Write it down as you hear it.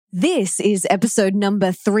This is episode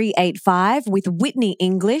number 385 with Whitney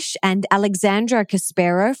English and Alexandra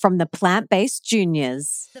Caspero from the Plant-Based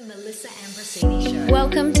Juniors. The Melissa Ambrosini Show.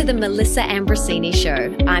 Welcome to the Melissa Ambrosini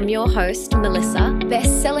Show. I'm your host, Melissa,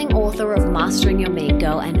 best-selling author of Mastering Your Mean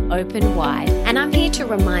Girl and Open Wide. And I'm here to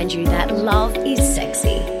remind you that love is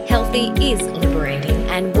sexy, healthy is liberating,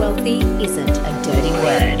 and wealthy isn't a dirty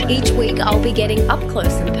word. Each week, I'll be getting up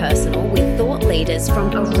close and personal with thought leaders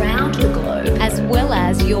from around the globe, as well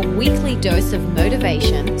as your weekly dose of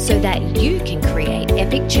motivation so that you can create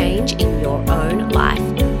epic change in your own life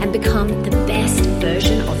and become the best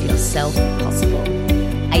version of yourself possible.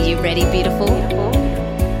 Are you ready, beautiful?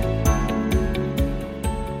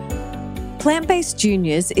 Plant-Based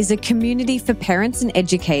Juniors is a community for parents and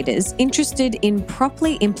educators interested in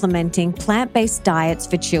properly implementing plant-based diets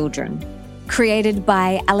for children. Created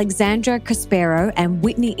by Alexandra Caspero and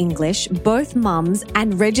Whitney English, both mums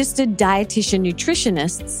and registered dietitian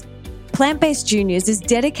nutritionists, Plant-Based Juniors is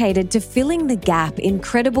dedicated to filling the gap in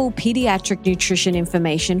credible pediatric nutrition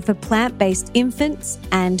information for plant-based infants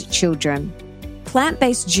and children.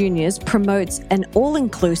 Plant-Based Juniors promotes an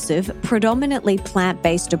all-inclusive, predominantly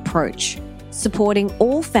plant-based approach, supporting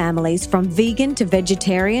all families from vegan to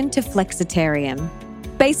vegetarian to flexitarian.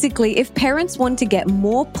 Basically, if parents want to get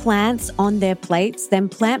more plants on their plates, then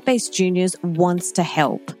Plant-Based Juniors wants to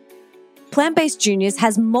help. Plant-Based Juniors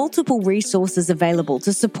has multiple resources available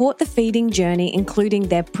to support the feeding journey, including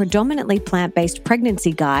their predominantly plant-based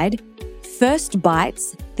pregnancy guide, First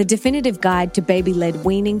Bites, the definitive guide to baby-led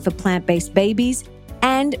weaning for plant-based babies,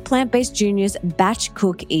 and Plant-Based Juniors Batch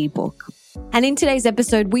Cook ebook. And in today's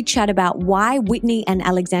episode, we chat about why Whitney and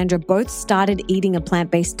Alexandra both started eating a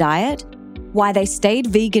plant-based diet, why they stayed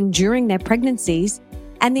vegan during their pregnancies,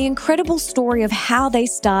 and the incredible story of how they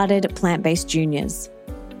started Plant-Based Juniors.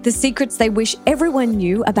 The secrets they wish everyone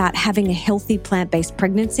knew about having a healthy plant-based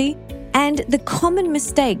pregnancy, and the common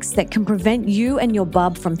mistakes that can prevent you and your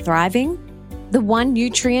bub from thriving, the one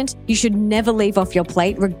nutrient you should never leave off your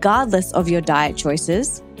plate regardless of your diet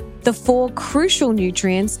choices, the 4 crucial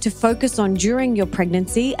nutrients to focus on during your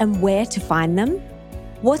pregnancy and where to find them,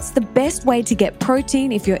 what's the best way to get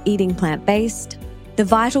protein if you're eating plant-based, the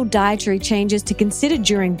vital dietary changes to consider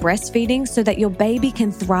during breastfeeding so that your baby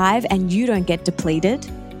can thrive and you don't get depleted,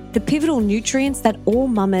 the pivotal nutrients that all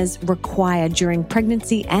mamas require during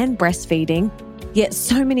pregnancy and breastfeeding, yet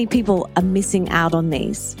so many people are missing out on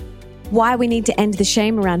these. Why we need to end the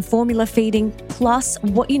shame around formula feeding, plus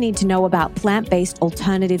what you need to know about plant-based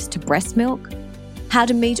alternatives to breast milk, how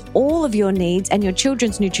to meet all of your needs and your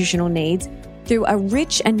children's nutritional needs through a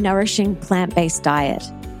rich and nourishing plant-based diet,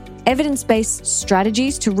 evidence-based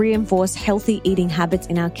strategies to reinforce healthy eating habits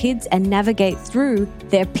in our kids and navigate through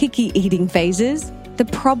their picky eating phases, the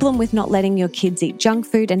problem with not letting your kids eat junk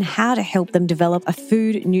food and how to help them develop a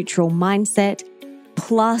food-neutral mindset,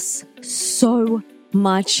 plus so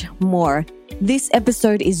much more. This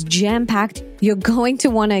episode is jam-packed. You're going to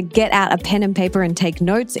want to get out a pen and paper and take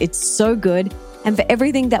notes. It's so good. And for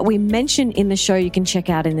everything that we mention in the show, you can check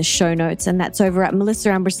out in the show notes. And that's over at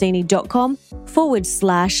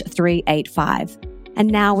melissaambrosini.com/385. And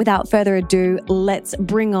now, without further ado, let's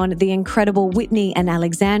bring on the incredible Whitney and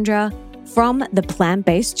Alexandra from the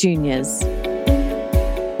Plant-Based Juniors.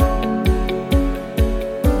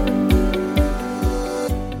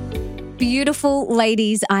 Beautiful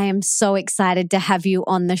ladies, I am so excited to have you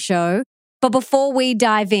on the show. But before we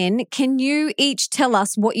dive in, can you each tell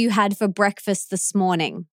us what you had for breakfast this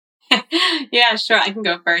morning? Yeah, sure. I can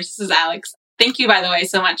go first. This is Alex. Thank you, by the way,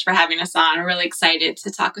 so much for having us on. I'm really excited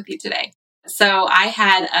to talk with you today. So I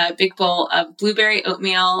had a big bowl of blueberry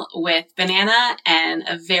oatmeal with banana and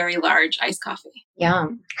a very large iced coffee.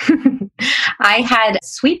 Yum. I had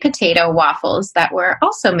sweet potato waffles that were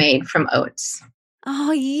also made from oats.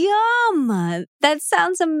 Oh, yum. That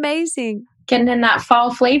sounds amazing. Getting in that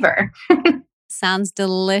fall flavor. Sounds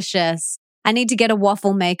delicious. I need to get a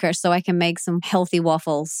waffle maker so I can make some healthy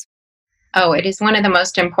waffles. Oh, it is one of the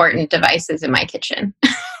most important devices in my kitchen.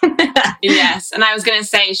 Yes. And I was going to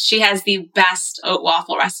say, she has the best oat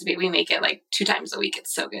waffle recipe. We make it like 2 times a week.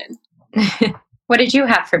 It's so good. What did you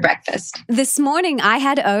have for breakfast? This morning, I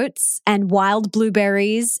had oats and wild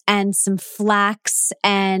blueberries and some flax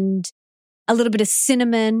and a little bit of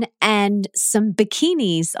cinnamon and some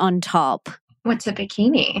bikinis on top. What's a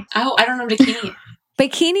bikini? Oh, I don't know bikini.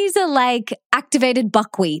 Bikinis are like activated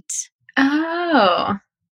buckwheat. Oh.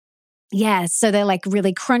 Yeah, so they're like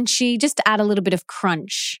really crunchy, just to add a little bit of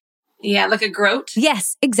crunch. Yeah, like a groat?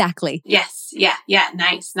 Yes, exactly. Yes. Yeah.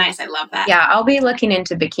 Nice. I love that. Yeah, I'll be looking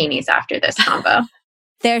into bikinis after this combo.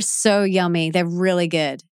 They're so yummy. They're really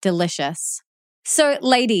good. Delicious. So,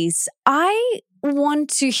 ladies, I want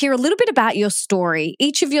to hear a little bit about your story,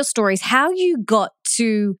 each of your stories, how you got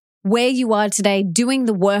to where you are today doing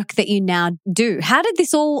the work that you now do. How did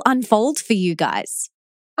this all unfold for you guys?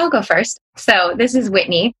 I'll go first. So this is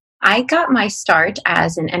Whitney. I got my start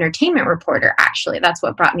as an entertainment reporter, actually. That's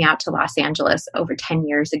what brought me out to Los Angeles over 10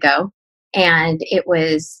 years ago. And it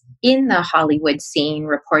was in the Hollywood scene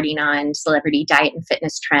reporting on celebrity diet and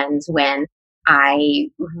fitness trends when I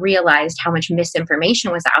realized how much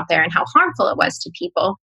misinformation was out there and how harmful it was to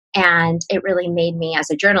people. And it really made me,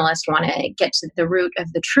 as a journalist, want to get to the root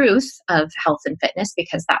of the truth of health and fitness,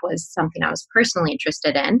 because that was something I was personally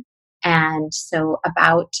interested in. And so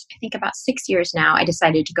I think about 6 years now, I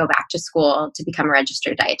decided to go back to school to become a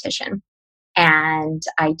registered dietitian. And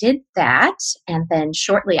I did that. And then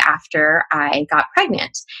shortly after, I got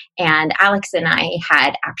pregnant. And Alex and I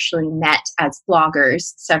had actually met as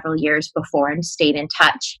bloggers several years before and stayed in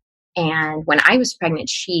touch. And when I was pregnant,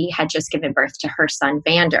 she had just given birth to her son,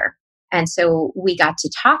 Vander. And so we got to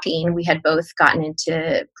talking. We had both gotten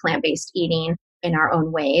into plant-based eating in our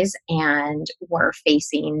own ways and were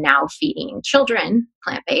facing now feeding children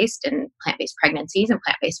plant-based and plant-based pregnancies and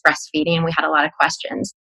plant-based breastfeeding. And we had a lot of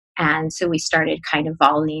questions. And so we started kind of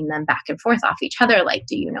volleying them back and forth off each other. Like,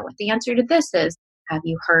 do you know what the answer to this is? Have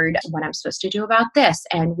you heard what I'm supposed to do about this?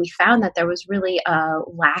 And we found that there was really a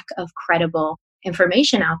lack of credible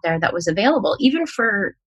information out there that was available, even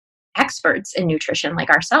for experts in nutrition like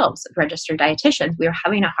ourselves, registered dietitians. We were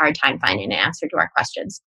having a hard time finding an answer to our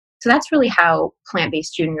questions. So that's really how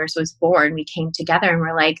Plant-Based Juniors was born. We came together and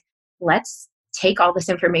we're like, let's take all this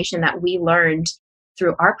information that we learned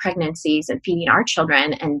through our pregnancies and feeding our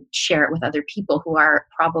children and share it with other people who are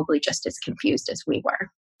probably just as confused as we were.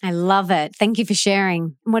 I love it. Thank you for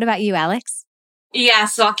sharing. What about you, Alex? Yeah,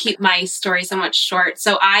 so I'll keep my story somewhat short.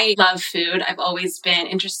 So I love food. I've always been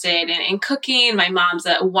interested in cooking. My mom's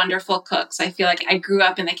a wonderful cook, so I feel like I grew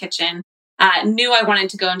up in the kitchen. Knew I wanted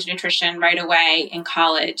to go into nutrition right away in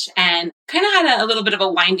college and kind of had a little bit of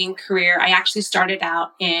a winding career. I actually started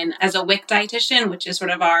out as a WIC dietitian, which is sort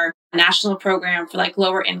of our national program for like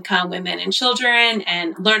lower income women and children,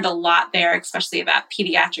 and learned a lot there, especially about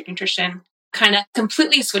pediatric nutrition. Kind of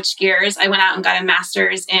completely switched gears. I went out and got a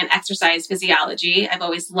master's in exercise physiology. I've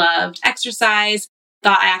always loved exercise,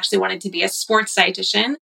 thought I actually wanted to be a sports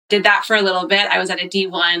dietitian. Did that for a little bit. I was at a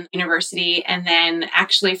D1 university. And then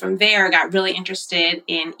actually from there, got really interested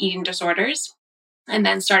in eating disorders and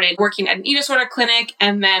then started working at an eating disorder clinic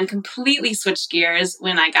and then completely switched gears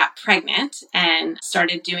when I got pregnant and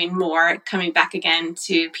started doing more, coming back again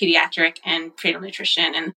to pediatric and prenatal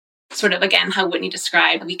nutrition. And sort of, again, how Whitney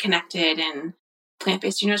described, we connected and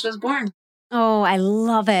Plant-Based Juniors was born. Oh, I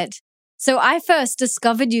love it. So I first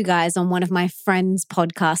discovered you guys on one of my friends'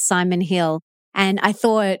 podcasts, Simon Hill. And I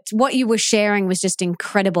thought what you were sharing was just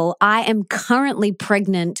incredible. I am currently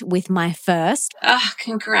pregnant with my first. Oh,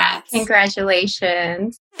 congrats.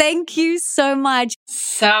 Congratulations. Thank you so much.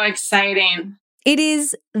 So exciting. It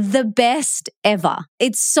is the best ever.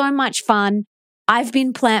 It's so much fun. I've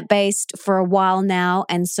been plant-based for a while now,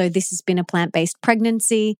 and so this has been a plant-based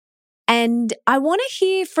pregnancy. And I want to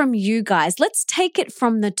hear from you guys. Let's take it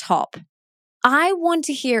from the top. I want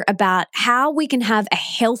to hear about how we can have a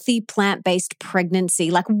healthy plant-based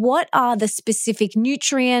pregnancy. Like, what are the specific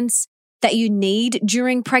nutrients that you need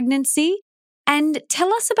during pregnancy? And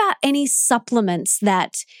tell us about any supplements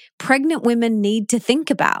that pregnant women need to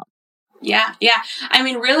think about. Yeah. I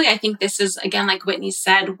mean, really, I think this is, again, like Whitney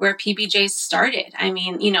said, where PBJ started. I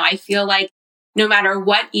mean, I feel like no matter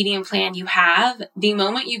what eating plan you have, the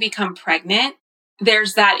moment you become pregnant,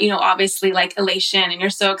 there's that, obviously like elation and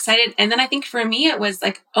you're so excited. And then I think for me, it was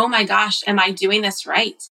like, oh my gosh, am I doing this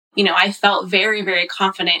right? I felt very, very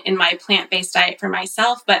confident in my plant-based diet for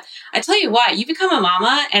myself. But I tell you what, you become a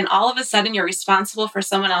mama and all of a sudden you're responsible for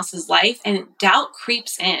someone else's life and doubt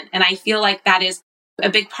creeps in. And I feel like that is a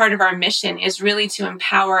big part of our mission, is really to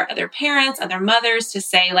empower other parents, other mothers to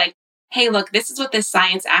say like, hey, look, this is what the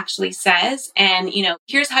science actually says. And,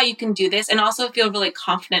 here's how you can do this, and also feel really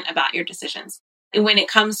confident about your decisions. When it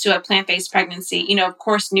comes to a plant-based pregnancy, of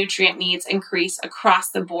course, nutrient needs increase across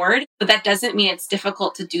the board, but that doesn't mean it's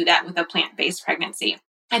difficult to do that with a plant-based pregnancy.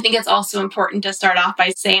 I think it's also important to start off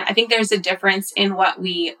by saying, I think there's a difference in what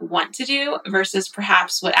we want to do versus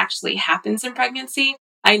perhaps what actually happens in pregnancy.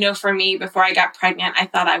 I know for me, before I got pregnant, I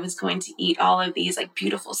thought I was going to eat all of these like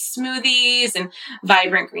beautiful smoothies and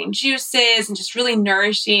vibrant green juices and just really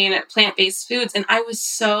nourishing plant-based foods. And I was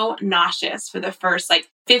so nauseous for the first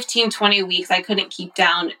 15, 20 weeks. I couldn't keep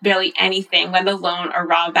down barely anything, let alone a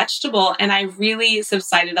raw vegetable. And I really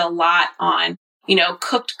subsided a lot on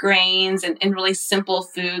cooked grains and really simple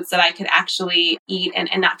foods that I could actually eat and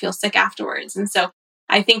not feel sick afterwards. And so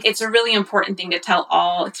I think it's a really important thing to tell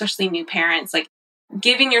all, especially new parents, like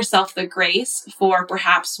giving yourself the grace for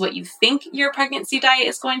perhaps what you think your pregnancy diet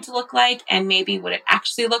is going to look like and maybe what it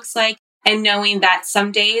actually looks like. And knowing that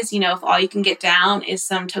some days, if all you can get down is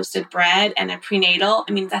some toasted bread and a prenatal,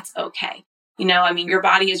 that's okay. Your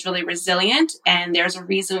body is really resilient and there's a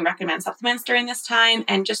reason we recommend supplements during this time.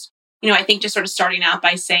 And just, I think just sort of starting out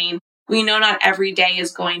by saying, we know not every day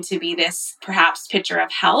is going to be this perhaps picture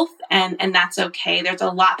of health and that's okay. There's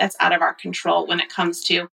a lot that's out of our control when it comes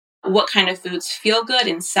to what kind of foods feel good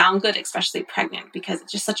and sound good, especially pregnant, because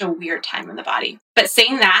it's just such a weird time in the body. But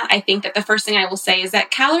saying that, I think that the first thing I will say is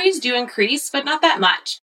that calories do increase, but not that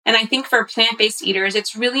much. And I think for plant-based eaters,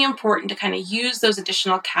 it's really important to kind of use those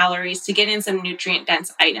additional calories to get in some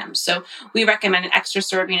nutrient-dense items. So we recommend an extra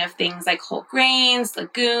serving of things like whole grains,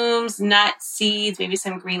 legumes, nuts, seeds, maybe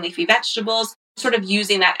some green leafy vegetables, sort of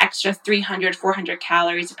using that extra 300, 400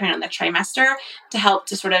 calories, depending on the trimester, to help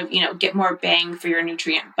to sort of, get more bang for your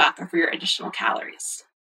nutrient buck or for your additional calories.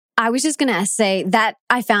 I was just going to say that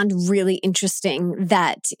I found really interesting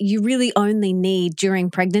that you really only need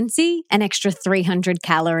during pregnancy an extra 300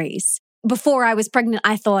 calories. Before I was pregnant,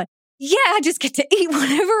 I thought, I just get to eat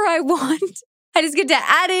whatever I want. I just get to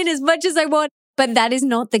add in as much as I want. But that is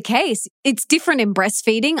not the case. It's different in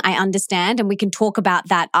breastfeeding, I understand, and we can talk about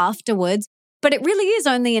that afterwards. But it really is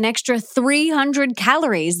only an extra 300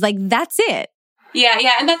 calories. Like, that's it. Yeah.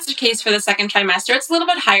 And that's the case for the second trimester. It's a little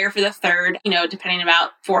bit higher for the third, depending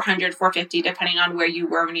about 400, 450, depending on where you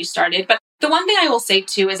were when you started. But the one thing I will say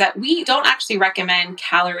too is that we don't actually recommend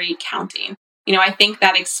calorie counting. I think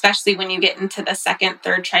that especially when you get into the second,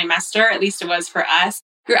 third trimester, at least it was for us,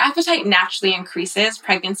 your appetite naturally increases.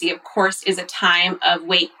 Pregnancy, of course, is a time of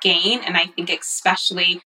weight gain. And I think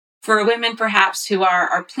especially for women perhaps who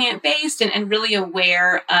are plant-based and really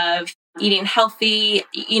aware of eating healthy,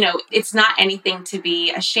 it's not anything to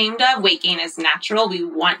be ashamed of. Weight gain is natural. We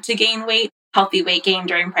want to gain weight. Healthy weight gain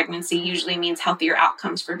during pregnancy usually means healthier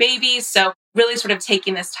outcomes for babies. So really sort of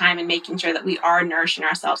taking this time and making sure that we are nourishing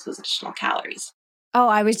ourselves with additional calories. Oh,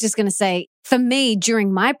 I was just going to say, for me,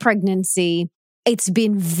 during my pregnancy, it's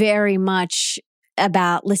been very much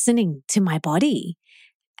about listening to my body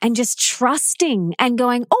and just trusting and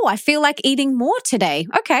going, I feel like eating more today.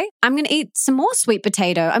 Okay, I'm going to eat some more sweet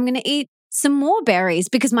potato. I'm going to eat some more berries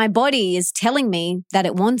because my body is telling me that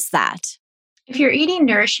it wants that. If you're eating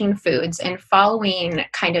nourishing foods and following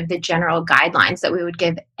kind of the general guidelines that we would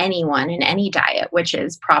give anyone in any diet, which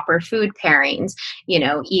is proper food pairings,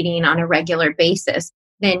 eating on a regular basis,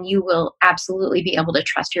 then you will absolutely be able to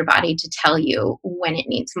trust your body to tell you when it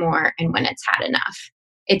needs more and when it's had enough.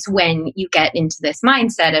 It's when you get into this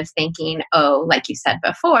mindset of thinking, like you said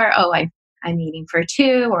before, I'm eating for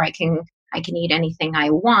two, or I can eat anything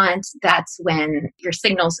I want. That's when your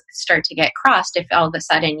signals start to get crossed. If all of a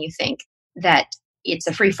sudden you think that it's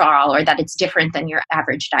a free for all or that it's different than your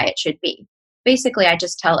average diet should be. Basically, I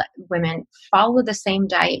just tell women, follow the same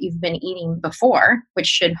diet you've been eating before, which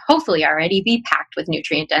should hopefully already be packed with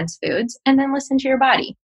nutrient-dense foods, and then listen to your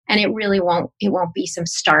body. And it won't be some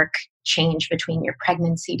stark change between your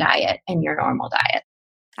pregnancy diet and your normal diet.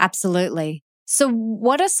 Absolutely. So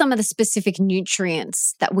what are some of the specific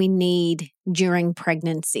nutrients that we need during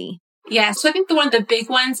pregnancy? Yeah, so I think one of the big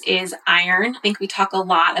ones is iron. I think we talk a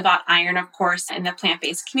lot about iron, of course, in the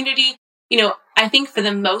plant-based community. I think for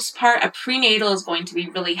the most part, a prenatal is going to be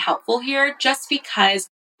really helpful here just because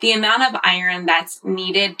the amount of iron that's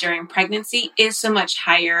needed during pregnancy is so much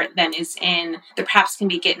higher than that perhaps can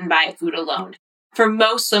be gotten by food alone. For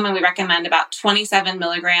most women, we recommend about 27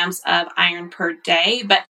 milligrams of iron per day,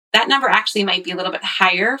 but that number actually might be a little bit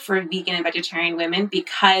higher for vegan and vegetarian women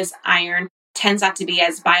because iron tends not to be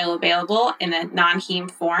as bioavailable in a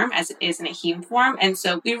non-heme form as it is in a heme form. And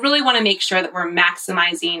so we really want to make sure that we're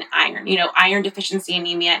maximizing iron. Iron deficiency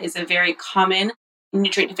anemia is a very common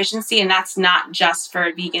nutrient deficiency, and that's not just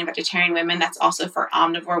for vegan and vegetarian women, that's also for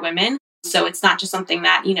omnivore women. So it's not just something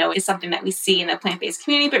that, is something that we see in the plant-based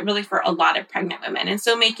community, but really for a lot of pregnant women. And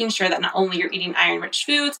so making sure that not only you're eating iron-rich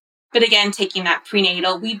foods, but again, taking that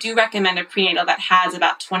prenatal, we do recommend a prenatal that has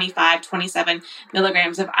about 25, 27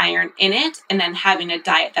 milligrams of iron in it, and then having a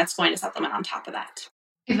diet that's going to supplement on top of that.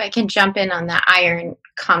 If I can jump in on the iron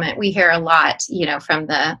comment, we hear a lot, from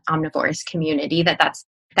the omnivorous community that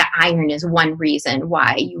iron is one reason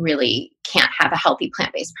why you really can't have a healthy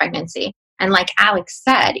plant-based pregnancy. And like Alex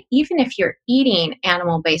said, even if you're eating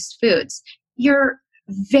animal-based foods, you're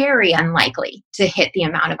very unlikely to hit the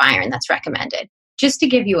amount of iron that's recommended. Just to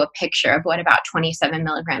give you a picture of what about 27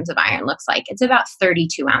 milligrams of iron looks like, it's about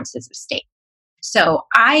 32 ounces of steak. So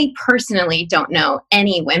I personally don't know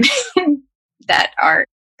any women that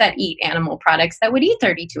eat animal products that would eat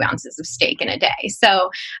 32 ounces of steak in a day. So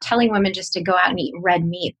telling women just to go out and eat red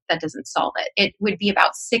meat, that doesn't solve it. It would be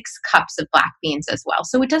about 6 cups of black beans as well.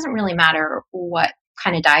 So it doesn't really matter what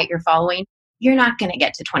kind of diet you're following. You're not going to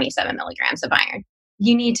get to 27 milligrams of iron.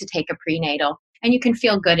 You need to take a prenatal, and you can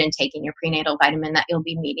feel good in taking your prenatal vitamin that you'll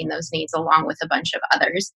be meeting those needs along with a bunch of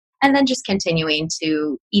others. And then just continuing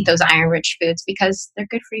to eat those iron-rich foods because they're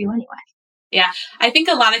good for you anyway. Yeah, I think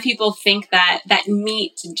a lot of people think that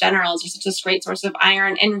meat in general is just such a great source of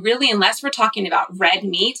iron. And really, unless we're talking about red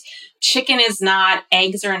meat, chicken is not,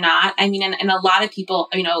 eggs are not. I mean, and a lot of people,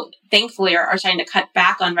 thankfully are trying to cut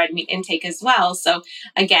back on red meat intake as well. So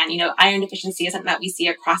again, iron deficiency is something that we see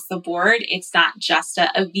across the board. It's not just a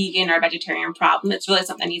vegan or vegetarian problem. It's really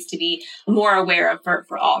something that needs to be more aware of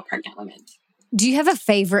for all pregnant women. Do you have a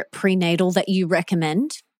favorite prenatal that you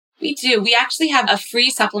recommend? We do. We actually have a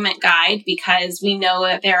free supplement guide because we know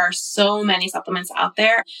that there are so many supplements out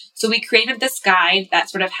there. So we created this guide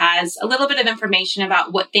that sort of has a little bit of information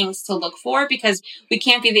about what things to look for because we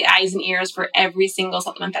can't be the eyes and ears for every single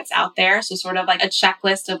supplement that's out there. So sort of like a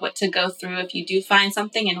checklist of what to go through if you do find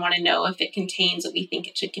something and want to know if it contains what we think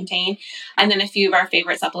it should contain. And then a few of our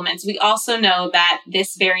favorite supplements. We also know that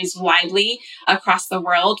this varies widely across the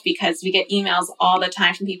world because we get emails all the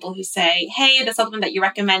time from people who say, hey, the supplement that you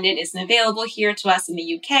recommended isn't available here to us in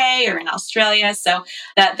the UK or in Australia. So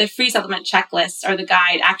that the free supplement checklist or the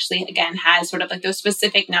guide actually, again, has sort of like those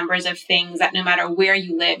specific numbers of things that no matter where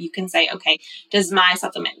you live, you can say, okay, does my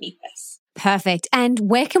supplement meet this? Perfect.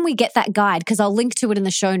 And where can we get that guide? Because I'll link to it in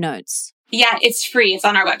the show notes. Yeah, it's free. It's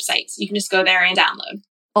on our website. So you can just go there and download.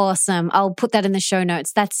 Awesome. I'll put that in the show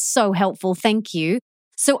notes. That's so helpful. Thank you.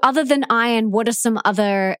 So other than iron, what are some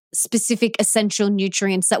other specific essential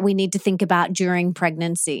nutrients that we need to think about during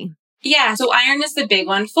pregnancy? Yeah, so iron is the big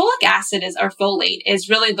one. Folic acid or folate is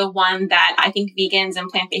really the one that I think vegans and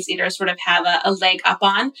plant-based eaters sort of have a leg up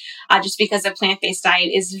on, just because a plant-based diet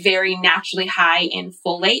is very naturally high in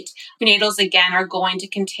folate. Prenatals, again, are going to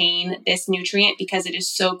contain this nutrient because it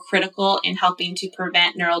is so critical in helping to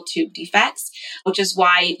prevent neural tube defects, which is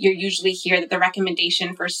why you usually hear that the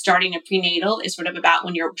recommendation for starting a prenatal is sort of about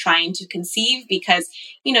when you're trying to conceive because,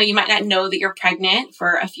 you might not know that you're pregnant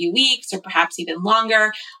for a few weeks or perhaps even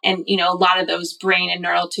longer. And a lot of those brain and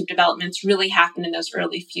neural tube developments really happen in those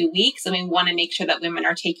early few weeks. And we want to make sure that women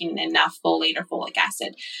are taking enough folate or folic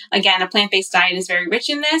acid. Again, a plant-based diet is very rich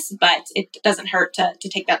in this, but it doesn't hurt to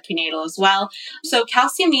take that prenatal as well. So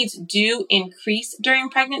calcium needs do increase during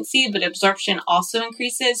pregnancy, but absorption also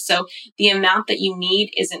increases. So the amount that you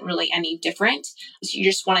need isn't really any different. So you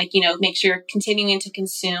just want to, make sure you're continuing to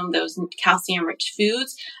consume those calcium-rich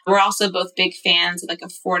foods. We're also both big fans of like a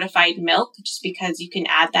fortified milk, just because you can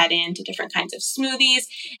add that into different kinds of smoothies.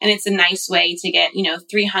 And it's a nice way to get,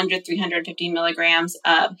 350 milligrams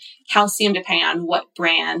of calcium, depending on what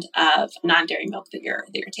brand of non-dairy milk that you're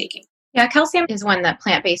taking. Yeah, calcium is one that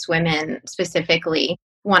plant-based women specifically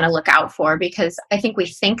want to look out for because I think we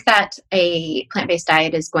think that a plant-based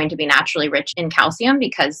diet is going to be naturally rich in calcium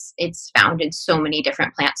because it's found in so many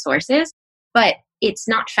different plant sources, but it's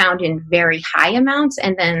not found in very high amounts.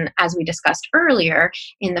 And then, as we discussed earlier,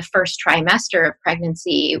 in the first trimester of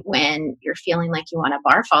pregnancy, when you're feeling like you want to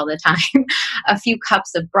barf all the time, a few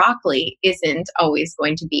cups of broccoli isn't always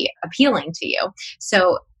going to be appealing to you.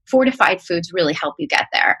 So fortified foods really help you get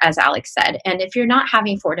there, as Alex said. And if you're not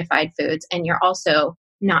having fortified foods and you're also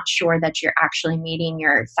not sure that you're actually meeting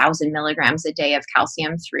your 1,000 milligrams a day of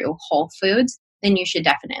calcium through whole foods, then you should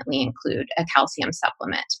definitely include a calcium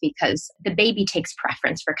supplement because the baby takes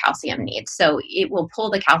preference for calcium needs. So it will pull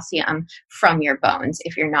the calcium from your bones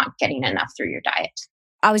if you're not getting enough through your diet.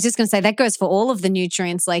 I was just going to say that goes for all of the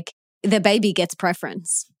nutrients, like the baby gets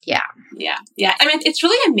preference. Yeah. I mean, it's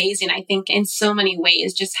really amazing, I think, in so many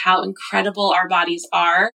ways, just how incredible our bodies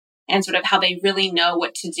are. And sort of how they really know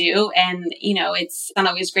what to do. And, it's not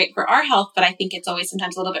always great for our health, but I think it's always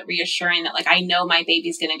sometimes a little bit reassuring that I know my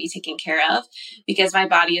baby's going to be taken care of because my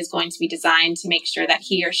body is going to be designed to make sure that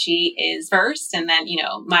he or she is first. And then,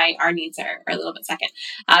 our needs are a little bit second.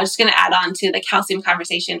 I was just going to add on to the calcium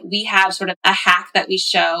conversation. We have sort of a hack that we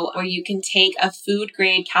show where you can take a food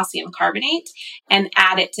grade calcium carbonate and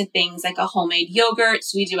add it to things like a homemade yogurt.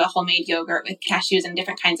 So we do a homemade yogurt with cashews and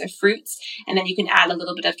different kinds of fruits. And then you can add a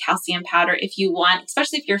little bit of calcium powder if you want,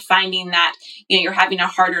 especially if you're finding that, you're having a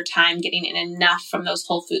harder time getting in enough from those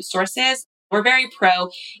whole food sources. We're very pro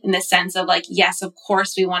in the sense of like, yes, of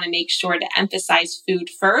course, we want to make sure to emphasize food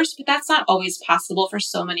first, but that's not always possible for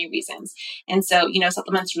so many reasons. And so,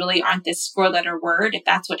 supplements really aren't this four-letter word. If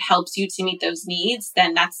that's what helps you to meet those needs,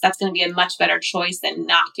 then that's going to be a much better choice than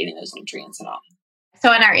not getting those nutrients at all. So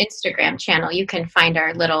on our Instagram channel, you can find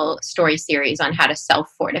our little story series on how to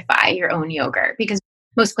self-fortify your own yogurt, because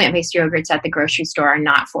most plant-based yogurts at the grocery store are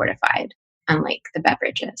not fortified, unlike the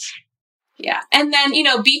beverages. Yeah. And then,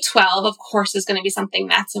 B12, of course, is going to be something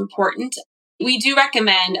that's important. We do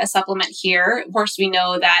recommend a supplement here. Of course, we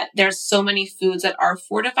know that there's so many foods that are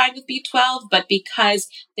fortified with B12, but because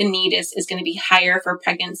the need is going to be higher for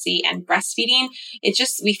pregnancy and breastfeeding,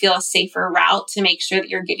 we feel a safer route to make sure that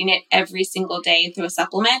you're getting it every single day through a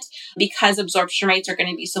supplement. Because absorption rates are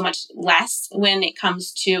going to be so much less when it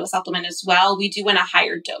comes to a supplement as well, we do want a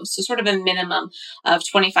higher dose. So sort of a minimum of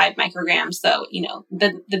 25 micrograms. So,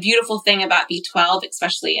 the beautiful thing about B12,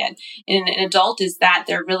 especially in an adult, is that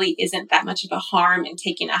there really isn't that much of a harm in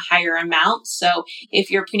taking a higher amount. So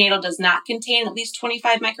if your prenatal does not contain at least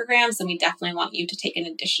 25 micrograms, then we definitely want you to take an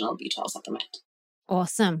additional B12 supplement.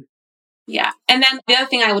 Awesome. Yeah. And then the other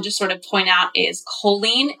thing I will just sort of point out is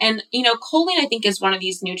choline. And, choline, I think, is one of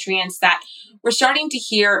these nutrients that we're starting to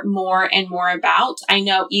hear more and more about. I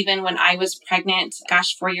know even when I was pregnant,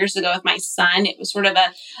 4 years ago with my son, it was sort of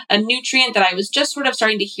a nutrient that I was just sort of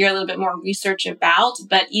starting to hear a little bit more research about.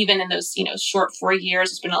 But even in those, short 4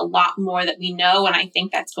 years, there's been a lot more that we know. And I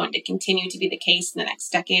think that's going to continue to be the case in the next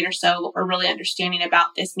decade or so, what we're really understanding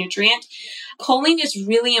about this nutrient. Choline is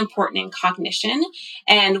really important in cognition.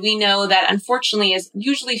 And we know that unfortunately is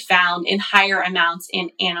usually found in higher amounts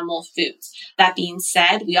in animal foods. That being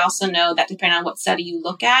said, we also know that depending on what study you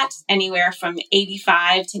look at, anywhere from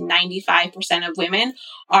 85 to 95% of women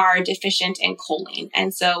are deficient in choline.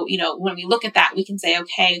 And so, when we look at that, we can say,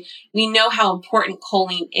 okay, we know how important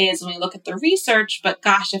choline is when we look at the research, but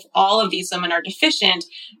gosh, if all of these women are deficient,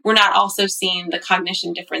 we're not also seeing the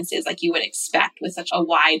cognition differences like you would expect with such a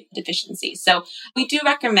wide deficiency. So we do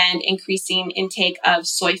recommend increasing intake of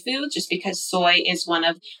soy foods, just because soy is one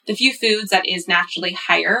of the few foods that is naturally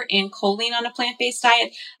higher in choline on a plant-based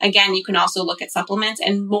diet. Again, you can also look at supplements,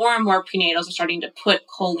 and more prenatals are starting to put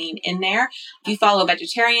choline in there. If you follow a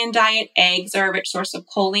vegetarian diet, eggs are a rich source of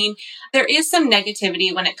choline. There is some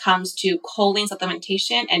negativity when it comes to choline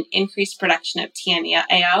supplementation and increased production of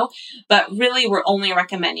TMAO, but really we're only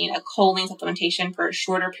recommending a choline supplementation for a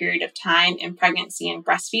shorter period of time in pregnancy and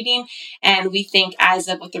breastfeeding. And we think, as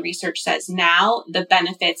of what the research says now, the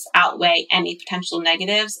benefits outweigh any potential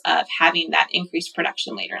negatives of having that increased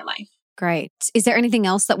production later in life. Great. Is there anything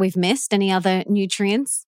else that we've missed? Any other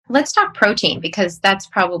nutrients? Let's talk protein, because that's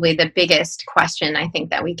probably the biggest question I think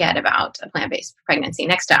that we get about a plant-based pregnancy,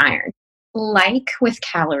 next to iron. Like with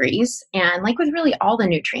calories and like with really all the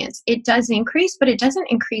nutrients, it does increase, but it doesn't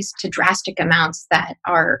increase to drastic amounts that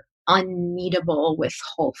are unmeetable with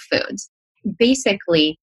whole foods.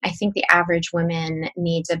 Basically, I think the average woman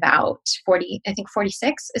needs about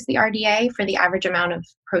 46 is the RDA for the average amount of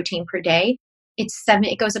protein per day.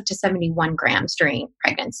 It goes up to 71 grams during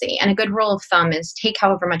pregnancy. And a good rule of thumb is take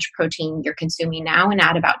however much protein you're consuming now and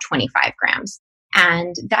add about 25 grams.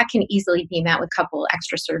 And that can easily be met with a couple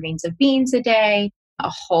extra servings of beans a day, a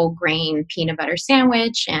whole grain peanut butter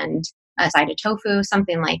sandwich, and a side of tofu,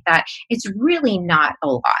 something like that. It's really not a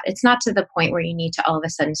lot. It's not to the point where you need to all of a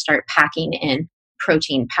sudden start packing in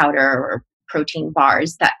protein powder or protein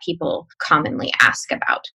bars that people commonly ask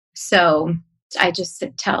about. So I just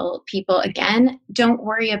tell people, again, don't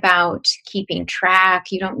worry about keeping track.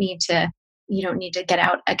 You don't need to get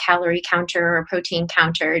out a calorie counter or a protein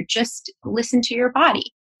counter. Just listen to your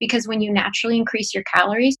body, because when you naturally increase your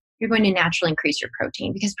calories, you're going to naturally increase your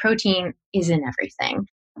protein, because protein is in everything.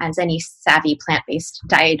 As any savvy plant-based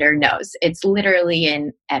dieter knows, it's literally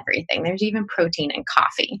in everything. There's even protein in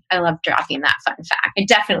coffee. I love dropping that fun fact. I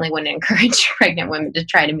definitely wouldn't encourage pregnant women to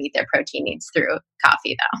try to meet their protein needs through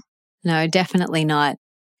coffee, though. No, definitely not.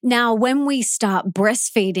 Now, when we start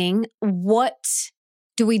breastfeeding, what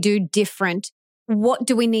do we do different? What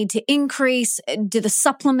do we need to increase? Do the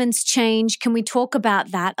supplements change? Can we talk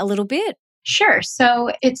about that a little bit? Sure. So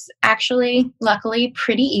it's actually, luckily,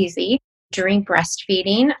 pretty easy. During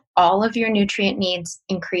breastfeeding, all of your nutrient needs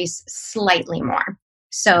increase slightly more.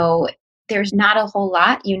 So there's not a whole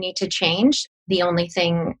lot you need to change. The only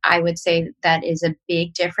thing I would say that is a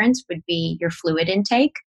big difference would be your fluid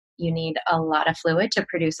intake. You need a lot of fluid to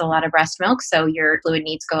produce a lot of breast milk. So your fluid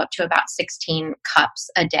needs go up to about 16 cups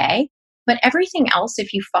a day. But everything else,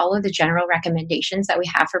 if you follow the general recommendations that we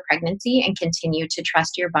have for pregnancy and continue to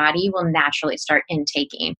trust your body, will naturally start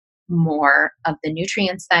intaking more of the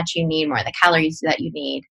nutrients that you need, more of the calories that you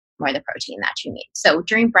need, more of the protein that you need. So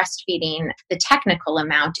during breastfeeding, the technical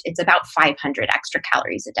amount, it's about 500 extra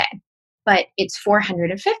calories a day. But it's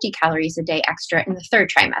 450 calories a day extra in the third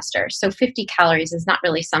trimester. So 50 calories is not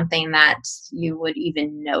really something that you would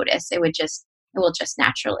even notice. It will just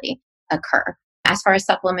naturally occur. As far as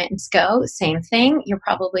supplements go, same thing. You're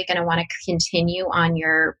probably going to want to continue on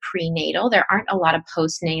your prenatal. There aren't a lot of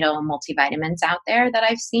postnatal multivitamins out there that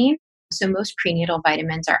I've seen. So most prenatal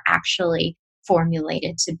vitamins are actually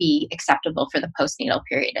formulated to be acceptable for the postnatal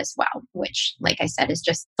period as well, which, like I said, is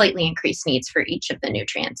just slightly increased needs for each of the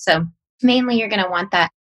nutrients. So mainly you're going to want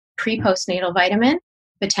that pre-postnatal vitamin,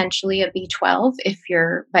 potentially a B12 if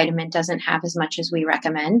your vitamin doesn't have as much as we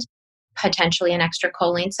recommend, potentially an extra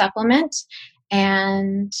choline supplement.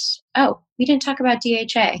 And, we didn't talk about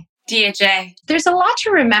DHA. DHA. There's a lot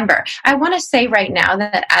to remember. I want to say right now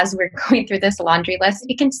that as we're going through this laundry list,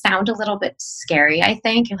 it can sound a little bit scary, I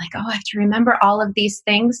think. You're like, I have to remember all of these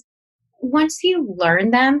things. Once you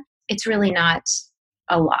learn them, it's really not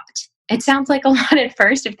a lot. It sounds like a lot at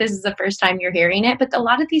first if this is the first time you're hearing it, but a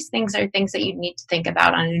lot of these things are things that you need to think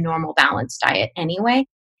about on a normal balanced diet anyway.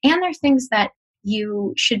 And they're things that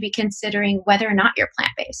you should be considering whether or not you're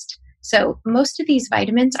plant-based. So most of these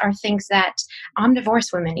vitamins are things that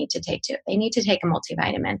omnivorous women need to take too. They need to take a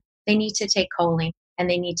multivitamin, they need to take choline, and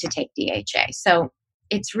they need to take DHA. So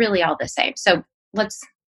it's really all the same. So let's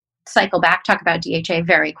cycle back, talk about DHA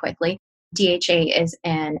very quickly. DHA is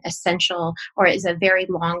an essential or is a very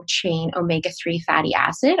long chain omega-3 fatty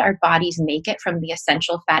acid. Our bodies make it from the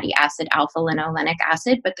essential fatty acid alpha-linolenic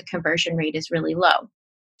acid, but the conversion rate is really low.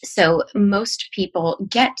 So most people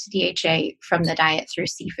get DHA from the diet through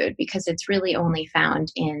seafood because it's really only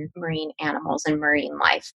found in marine animals and marine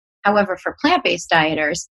life. However, for plant-based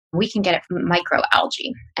dieters, we can get it from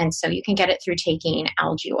microalgae. And so you can get it through taking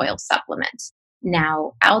algae oil supplements.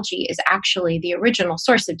 Now, algae is actually the original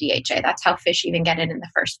source of DHA. That's how fish even get it in the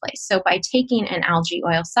first place. So by taking an algae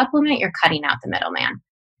oil supplement, you're cutting out the middleman.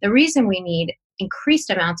 The reason we need increased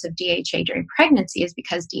amounts of DHA during pregnancy is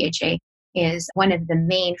because DHA is one of the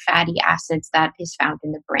main fatty acids that is found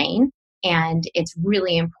in the brain. And it's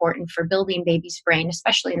really important for building baby's brain,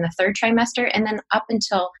 especially in the third trimester, and then up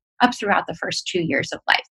throughout the first 2 years of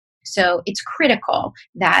life. So it's critical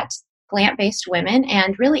that plant-based women,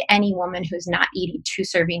 and really any woman who's not eating 2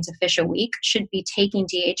 servings of fish a week, should be taking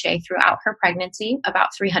DHA throughout her pregnancy,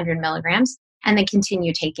 about 300 milligrams, and then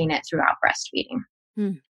continue taking it throughout breastfeeding.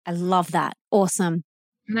 I love that. Awesome.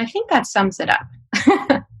 And I think that sums it up.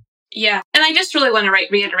 Yeah. And I just really want to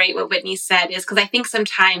reiterate what Whitney said is because I think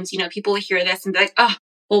sometimes, people will hear this and be like,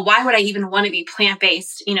 well, why would I even want to be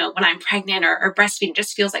plant-based, when I'm pregnant or breastfeeding? It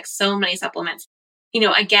just feels like so many supplements.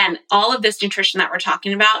 Again, all of this nutrition that we're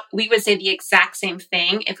talking about, we would say the exact same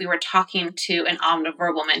thing if we were talking to an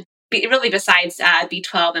omnivore woman, really besides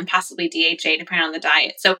B12 and possibly DHA, depending on the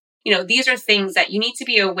diet. So, these are things that you need to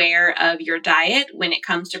be aware of your diet when it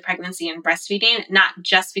comes to pregnancy and breastfeeding, not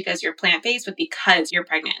just because you're plant-based, but because you're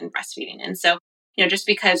pregnant and breastfeeding. And so, just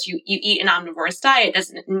because you eat an omnivorous diet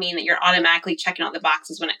doesn't mean that you're automatically checking all the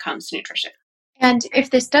boxes when it comes to nutrition. And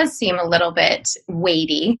if this does seem a little bit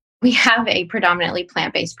weighty, we have a predominantly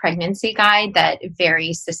plant-based pregnancy guide that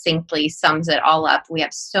very succinctly sums it all up. We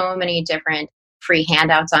have so many different free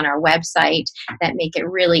handouts on our website that make it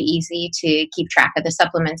really easy to keep track of the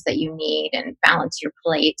supplements that you need and balance your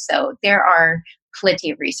plate. So there are plenty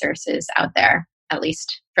of resources out there, at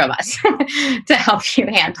least from us, to help you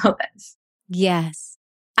handle this. Yes.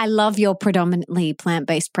 I love your predominantly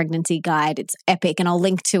plant-based pregnancy guide. It's epic, and I'll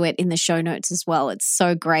link to it in the show notes as well. It's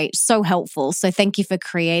so great, so helpful. So thank you for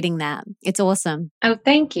creating that. It's awesome. Oh,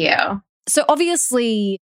 thank you. So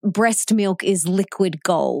obviously, breast milk is liquid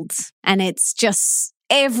gold, and it's just,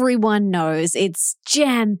 everyone knows it's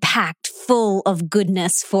jam-packed full of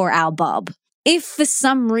goodness for our bub. If for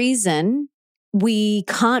some reason we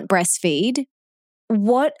can't breastfeed,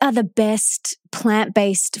 what are the best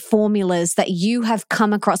plant-based formulas that you have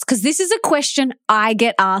come across? Because this is a question I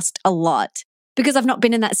get asked a lot because I've not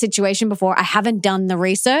been in that situation before. I haven't done the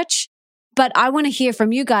research, but I want to hear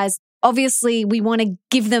from you guys. Obviously, we want to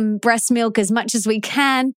give them breast milk as much as we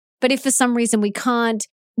can, but if for some reason we can't,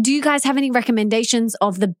 do you guys have any recommendations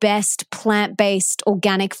of the best plant-based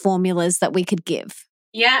organic formulas that we could give?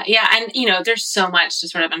 Yeah. And, there's so much to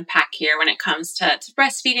sort of unpack here when it comes to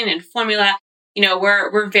breastfeeding and formula.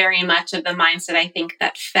 We're very much of the mindset, I think,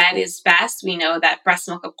 that fed is best. We know that breast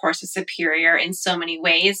milk, of course, is superior in so many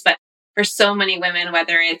ways, but for so many women,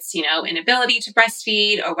 whether it's, inability to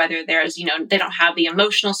breastfeed or whether there's, they don't have the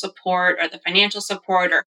emotional support or the financial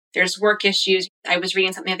support or there's work issues. I was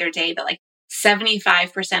reading something the other day that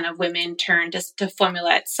 75% of women turn to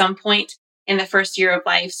formula at some point in the first year of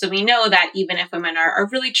life. So we know that even if women are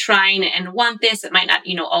really trying and want this, it might not,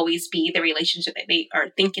 always be the relationship that they are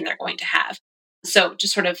thinking they're going to have. So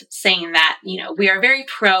just sort of saying that, we are very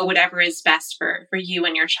pro whatever is best for you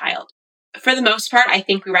and your child. For the most part, I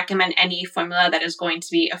think we recommend any formula that is going to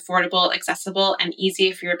be affordable, accessible, and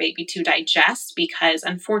easy for your baby to digest, because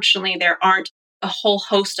unfortunately there aren't a whole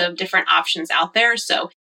host of different options out there. So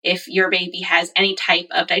if your baby has any type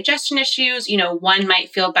of digestion issues, one might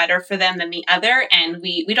feel better for them than the other. And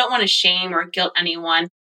we don't want to shame or guilt anyone,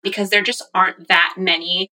 because there just aren't that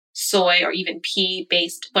many soy or even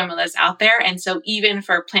pea-based formulas out there. And so even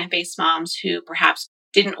for plant-based moms who perhaps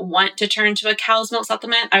didn't want to turn to a cow's milk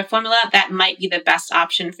supplement or formula, that might be the best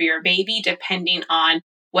option for your baby, depending on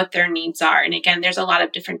what their needs are. And again, there's a lot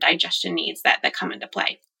of different digestion needs that come into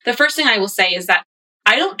play. The first thing I will say is that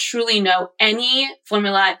I don't truly know any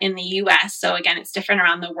formula in the US, so again, it's different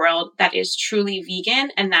around the world, that is truly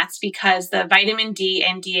vegan. And that's because the vitamin D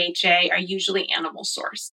and DHA are usually animal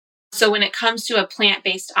sourced. So when it comes to a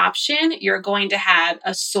plant-based option, you're going to have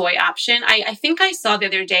a soy option. I think I saw the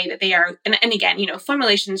other day that they are, and again,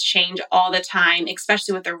 formulations change all the time,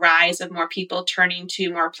 especially with the rise of more people turning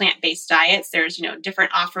to more plant-based diets. There's,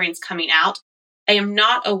 different offerings coming out. I am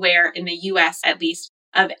not aware in the US, at least,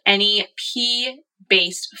 of any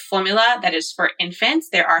pea-based formula that is for infants.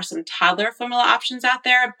 There are some toddler formula options out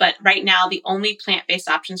there, but right now the only plant-based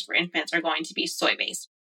options for infants are going to be soy-based.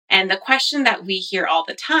 And the question that we hear all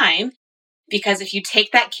the time, because if you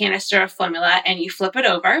take that canister of formula and you flip it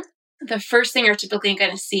over, the first thing you're typically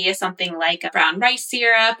going to see is something like a brown rice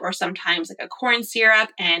syrup or sometimes like a corn syrup.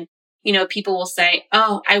 And, people will say,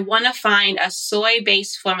 oh, I want to find a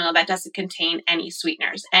soy-based formula that doesn't contain any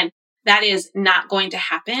sweeteners. And that is not going to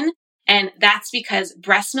happen. And that's because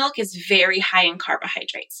breast milk is very high in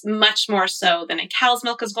carbohydrates, much more so than a cow's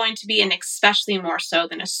milk is going to be, and especially more so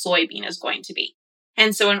than a soybean is going to be.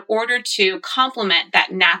 And so in order to complement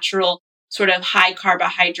that natural sort of high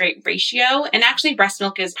carbohydrate ratio, and actually breast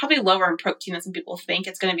milk is probably lower in protein than some people think.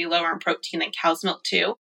 It's going to be lower in protein than cow's milk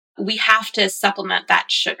too. We have to supplement that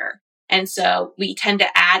sugar. And so we tend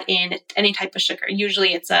to add in any type of sugar.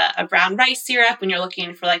 Usually it's a brown rice syrup when you're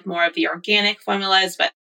looking for like more of the organic formulas,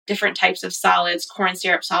 but different types of solids, corn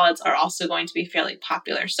syrup solids are also going to be fairly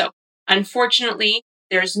popular. So unfortunately,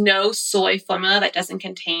 there's no soy formula that doesn't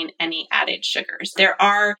contain any added sugars. There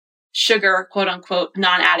are sugar, quote unquote,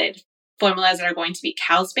 non-added formulas that are going to be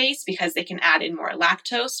cow's based because they can add in more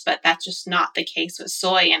lactose, but that's just not the case with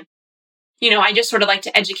soy. And, I just sort of like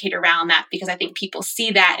to educate around that because I think people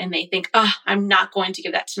see that and they think, oh, I'm not going to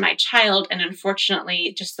give that to my child. And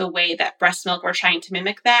unfortunately, just the way that breast milk, we're trying to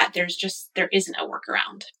mimic that, there isn't a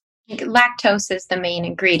workaround. Lactose is the main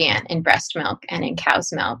ingredient in breast milk and in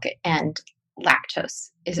cow's milk, and lactose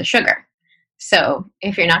is a sugar. So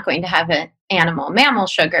if you're not going to have an mammal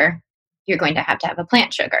sugar, you're going to have a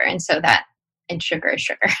plant sugar. And so and sugar is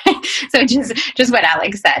sugar. So just what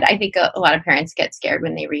Alex said, I think a lot of parents get scared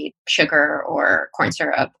when they read sugar or corn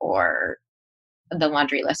syrup or the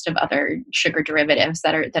laundry list of other sugar derivatives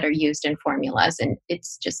that are used in formulas. And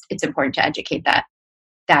it's important to educate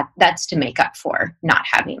that's to make up for not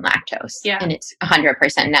having lactose. Yeah. And it's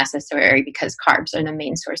 100% necessary because carbs are the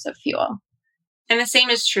main source of fuel. And the same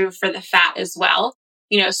is true for the fat as well.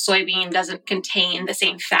 Soybean doesn't contain the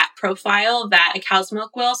same fat profile that a cow's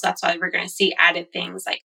milk will. So that's why we're going to see added things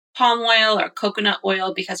like palm oil or coconut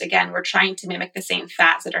oil, because again, we're trying to mimic the same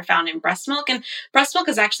fats that are found in breast milk. And breast milk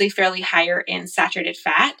is actually fairly higher in saturated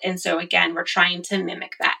fat. And so again, we're trying to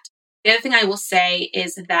mimic that. The other thing I will say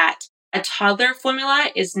is that a toddler formula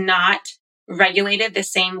is not regulated the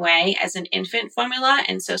same way as an infant formula.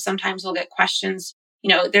 And so sometimes we'll get questions.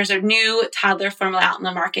 There's a new toddler formula out in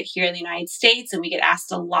the market here in the United States, and we get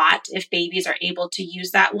asked a lot if babies are able to use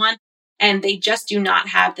that one. And they just do not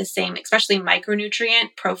have the same, especially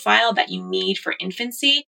micronutrient profile that you need for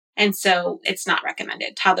infancy. And so it's not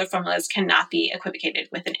recommended. Toddler formulas cannot be equivocated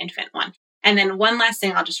with an infant one. And then one last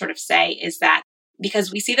thing I'll just sort of say is that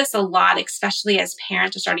because we see this a lot, especially as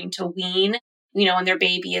parents are starting to wean, when their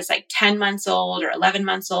baby is like 10 months old or 11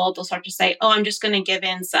 months old, they'll start to say, oh, I'm just going to give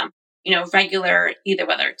in some regular, either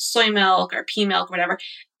whether it's soy milk or pea milk or whatever.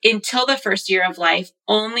 Until the first year of life,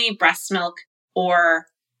 only breast milk or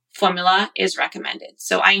formula is recommended.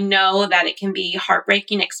 So I know that it can be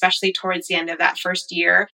heartbreaking, especially towards the end of that first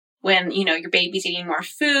year when, your baby's eating more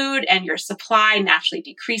food and your supply naturally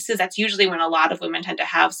decreases. That's usually when a lot of women tend to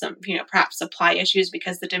have some, perhaps supply issues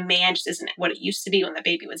because the demand just isn't what it used to be when the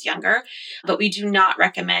baby was younger. But we do not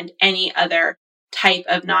recommend any other type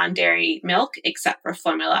of non-dairy milk except for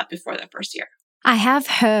formula before the first year. I have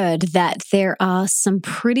heard that there are some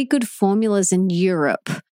pretty good formulas in Europe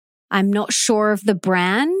I'm not sure of the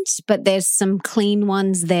brand, but there's some clean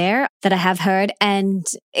ones there that I have heard. And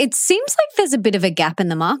it seems like there's a bit of a gap in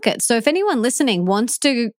the market. So if anyone listening wants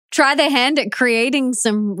to try their hand at creating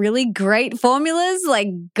some really great formulas, like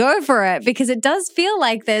go for it, because it does feel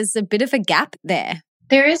like there's a bit of a gap there.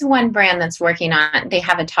 There is one brand that's working on, they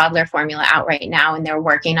have a toddler formula out right now, and they're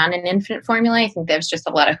working on an infant formula. I think there's just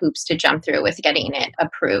a lot of hoops to jump through with getting it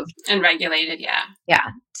approved. And regulated, yeah. Yeah.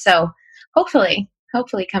 So hopefully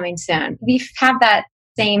coming soon. We have that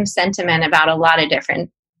same sentiment about a lot of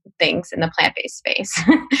different things in the plant-based space,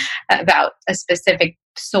 about a specific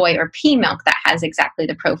soy or pea milk that has exactly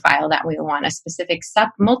the profile that we want, a specific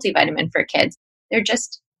multivitamin for kids. There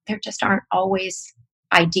just aren't always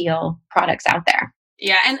ideal products out there.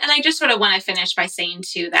 Yeah. And I just sort of want to finish by saying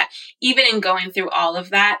too that even in going through all of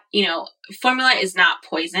that, formula is not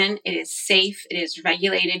poison. It is safe. It is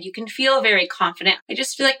regulated. You can feel very confident. I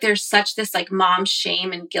just feel like there's such this like mom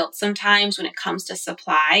shame and guilt sometimes when it comes to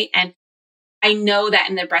supply. And I know that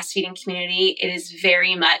in the breastfeeding community, it is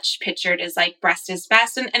very much pictured as like breast is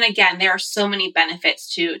best. And again, there are so many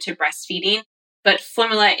benefits to breastfeeding. But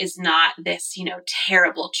formula is not this,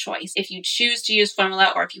 terrible choice. If you choose to use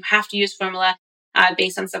formula, or if you have to use formula,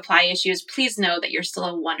 based on supply issues, please know that you're still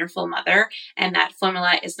a wonderful mother and that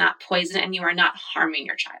formula is not poison and you are not harming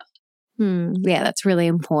your child. Yeah, that's really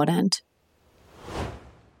important.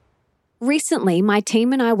 Recently, my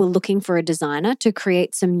team and I were looking for a designer to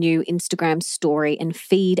create some new Instagram story and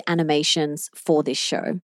feed animations for this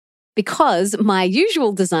show. Because my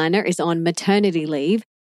usual designer is on maternity leave,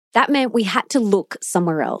 that meant we had to look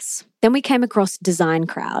somewhere else. Then we came across Design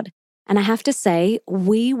Crowd. And I have to say,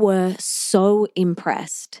 we were so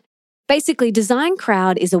impressed. Basically, Design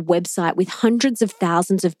Crowd is a website with hundreds of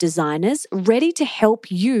thousands of designers ready to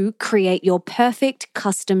help you create your perfect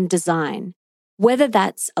custom design. Whether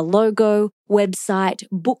that's a logo, website,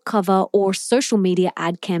 book cover, or social media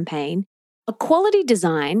ad campaign, a quality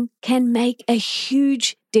design can make a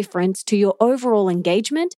huge difference to your overall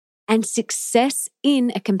engagement and success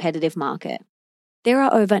in a competitive market. There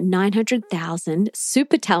are over 900,000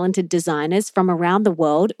 super talented designers from around the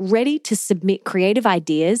world ready to submit creative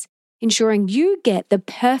ideas, ensuring you get the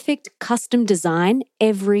perfect custom design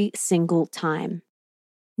every single time.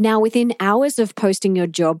 Now, within hours of posting your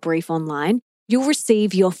job brief online, you'll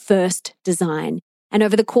receive your first design. And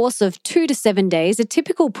over the course of 2 to 7 days, a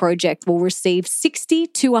typical project will receive 60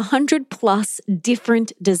 to 100 plus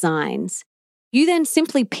different designs. You then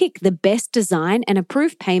simply pick the best design and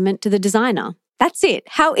approve payment to the designer. That's it.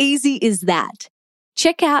 How easy is that?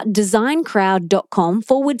 Check out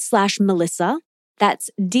designcrowd.com/Melissa. That's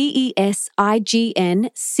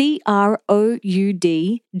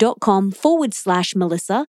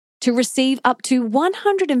DESIGNCROUD.com/Melissa to receive up to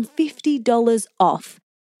 $150 off.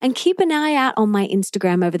 And keep an eye out on my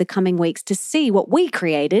Instagram over the coming weeks to see what we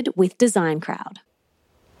created with Design Crowd.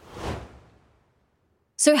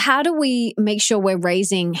 So how do we make sure we're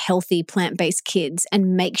raising healthy plant-based kids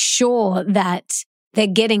and make sure that they're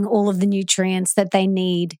getting all of the nutrients that they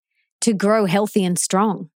need to grow healthy and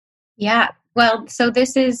strong? Yeah, well, so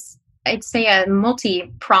this is, I'd say, a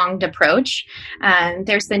multi-pronged approach.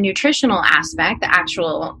 There's the nutritional aspect, the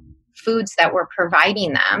actual foods that we're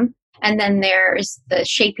providing them. And then there's the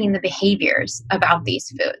shaping the behaviors about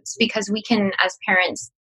these foods, because we can, as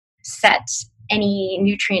parents, set any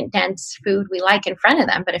nutrient-dense food we like in front of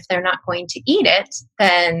them. But if they're not going to eat it,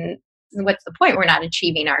 then what's the point? We're not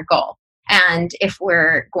achieving our goal. And if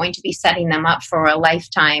we're going to be setting them up for a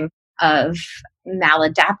lifetime of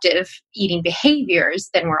maladaptive eating behaviors,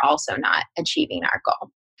 then we're also not achieving our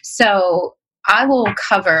goal. So I will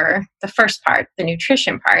cover the first part, the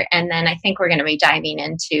nutrition part, and then I think we're going to be diving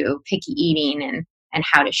into picky eating and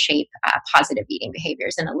how to shape positive eating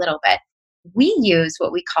behaviors in a little bit. We use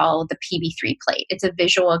what we call the PB3 plate. It's a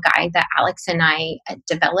visual guide that Alex and I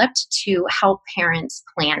developed to help parents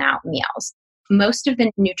plan out meals. Most of the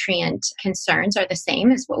nutrient concerns are the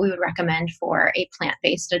same as what we would recommend for a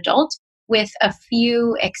plant-based adult, with a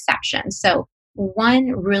few exceptions. So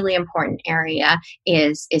one really important area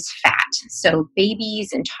is fat. So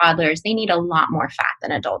babies and toddlers, they need a lot more fat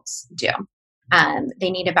than adults do. They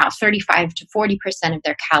need about 35 to 40% of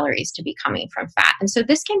their calories to be coming from fat. And so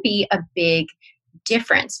this can be a big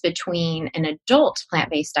difference between an adult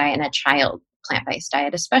plant-based diet and a child plant-based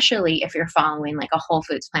diet, especially if you're following like a whole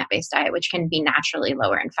foods plant-based diet, which can be naturally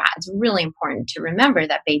lower in fat. It's really important to remember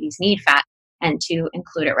that babies need fat and to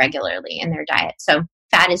include it regularly in their diet. So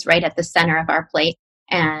fat is right at the center of our plate,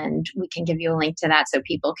 and we can give you a link to that so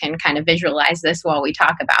people can kind of visualize this while we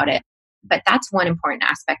talk about it. But that's one important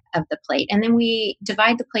aspect of the plate. And then we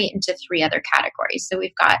divide the plate into three other categories. So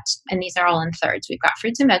we've got, and these are all in thirds, we've got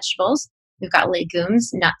fruits and vegetables, we've got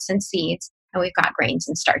legumes, nuts and seeds, and we've got grains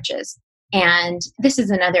and starches. And this is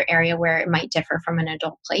another area where it might differ from an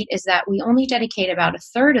adult plate, is that we only dedicate about a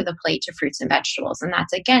third of the plate to fruits and vegetables. And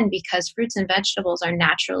that's again because fruits and vegetables are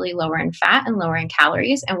naturally lower in fat and lower in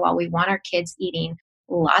calories. And while we want our kids eating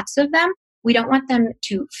lots of them, we don't want them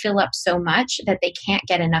to fill up so much that they can't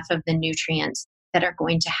get enough of the nutrients that are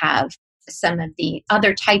going to have some of the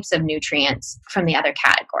other types of nutrients from the other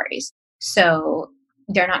categories. So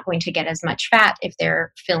they're not going to get as much fat if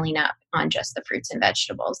they're filling up on just the fruits and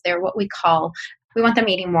vegetables. They're what we want them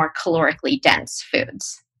eating more calorically dense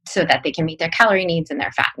foods so that they can meet their calorie needs and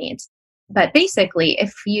their fat needs. But basically,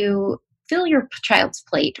 if you fill your child's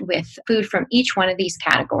plate with food from each one of these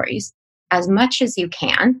categories as much as you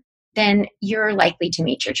can, then you're likely to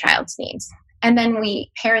meet your child's needs. And then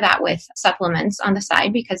we pair that with supplements on the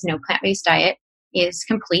side because no plant-based diet is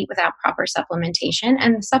complete without proper supplementation.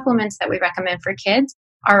 And the supplements that we recommend for kids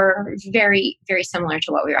are very, very similar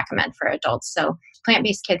to what we recommend for adults. So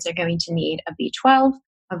plant-based kids are going to need a B12,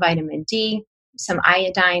 a vitamin D, some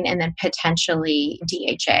iodine, and then potentially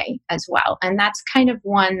DHA as well. And that's kind of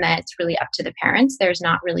one that's really up to the parents. There's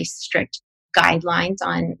not really strict guidelines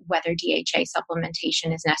on whether DHA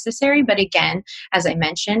supplementation is necessary. But again, as I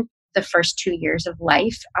mentioned, the first 2 years of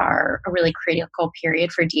life are a really critical period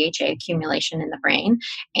for DHA accumulation in the brain.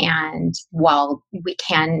 And while we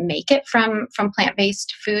can make it from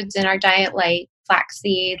plant-based foods in our diet, like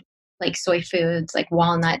flaxseed, like soy foods, like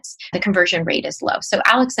walnuts, the conversion rate is low. So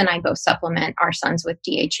Alex and I both supplement our sons with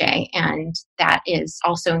DHA, and that is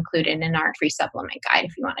also included in our free supplement guide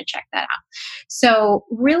if you want to check that out. So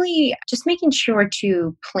really just making sure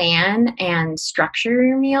to plan and structure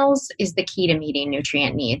your meals is the key to meeting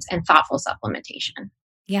nutrient needs and thoughtful supplementation.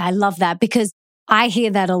 Yeah, I love that because I hear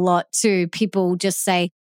that a lot too. People just say,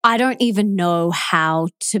 I don't even know how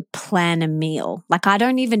to plan a meal. Like, I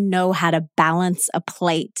don't even know how to balance a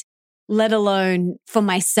plate, let alone for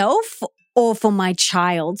myself or for my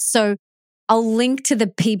child. So I'll link to the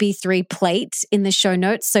PB3 plate in the show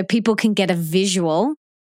notes so people can get a visual.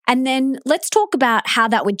 And then let's talk about how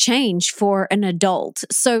that would change for an adult.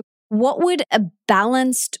 So what would a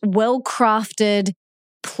balanced, well-crafted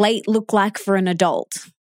plate look like for an adult?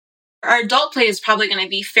 Our adult plate is probably going to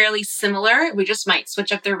be fairly similar. We just might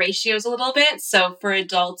switch up the ratios a little bit. So for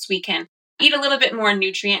adults, we can eat a little bit more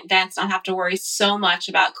nutrient dense, don't have to worry so much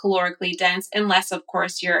about calorically dense, unless, of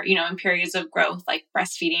course, you're, in periods of growth like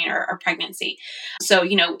breastfeeding or pregnancy. So,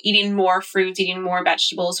 eating more fruits, eating more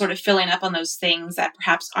vegetables, sort of filling up on those things that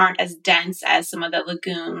perhaps aren't as dense as some of the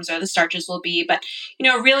legumes or the starches will be. But,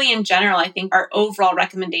 really in general, I think our overall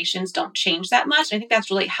recommendations don't change that much. I think that's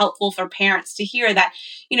really helpful for parents to hear that,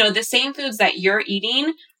 the same foods that you're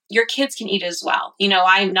eating, your kids can eat as well.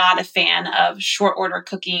 I'm not a fan of short order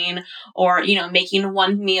cooking or, making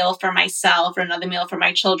one meal for myself or another meal for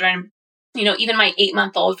my children. Even my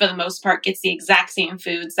 8-month-old, for the most part, gets the exact same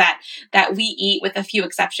foods that we eat, with a few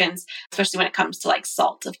exceptions, especially when it comes to like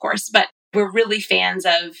salt, of course. But we're really fans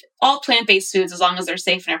of all plant-based foods, as long as they're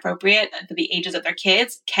safe and appropriate for the ages of their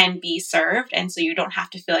kids, can be served. And so you don't have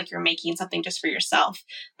to feel like you're making something just for yourself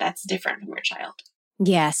that's different from your child.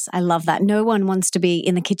 Yes, I love that. No one wants to be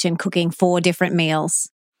in the kitchen cooking 4 different meals.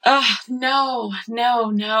 Oh, no. And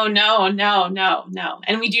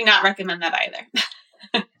we do not recommend that either.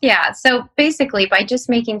 Yeah. So basically, by just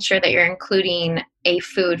making sure that you're including a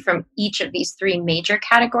food from each of these 3 major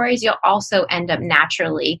categories, you'll also end up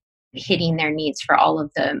naturally hitting their needs for all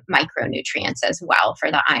of the micronutrients as well, for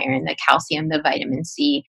the iron, the calcium, the vitamin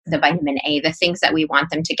C, the vitamin A, the things that we want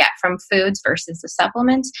them to get from foods versus the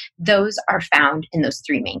supplements. Those are found in those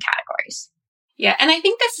 3 main categories. Yeah. And I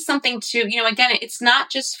think this is something too, again, it's not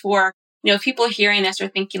just for, people hearing this or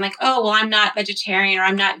thinking like, oh, well, I'm not vegetarian or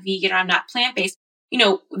I'm not vegan or I'm not plant-based.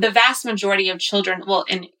 The vast majority of children,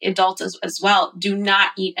 and adults as well, do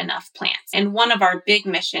not eat enough plants. And one of our big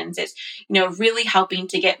missions is, really helping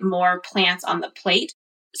to get more plants on the plate.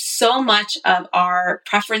 So much of our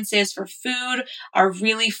preferences for food are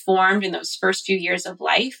really formed in those first few years of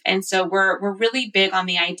life. And so we're really big on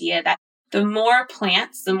the idea that the more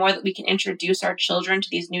plants, the more that we can introduce our children to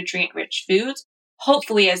these nutrient-rich foods.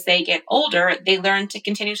 Hopefully, as they get older, they learn to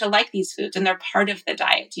continue to like these foods and they're part of the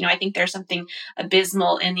diet. I think there's something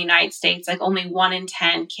abysmal in the United States, like only 1 in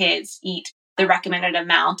 10 kids eat the recommended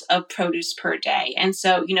amount of produce per day. And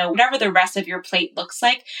so, whatever the rest of your plate looks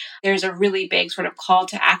like, there's a really big sort of call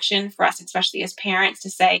to action for us, especially as parents,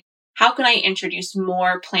 to say, how can I introduce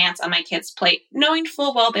more plants on my kids' plate, knowing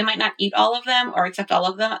full well they might not eat all of them or accept all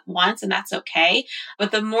of them at once, and that's okay. But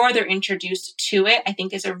the more they're introduced to it, I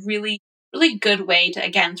think is a really, really good way to,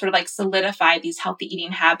 again, sort of like solidify these healthy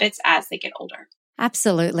eating habits as they get older.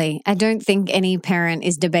 Absolutely. I don't think any parent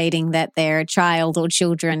is debating that their child or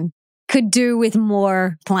children could do with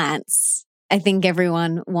more plants. I think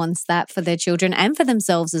everyone wants that for their children and for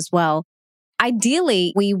themselves as well.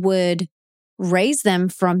 Ideally, we would raise them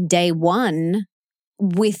from day one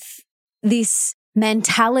with this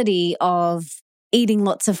mentality of eating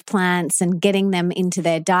lots of plants and getting them into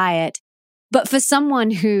their diet. But for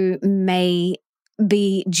someone who may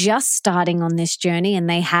be just starting on this journey and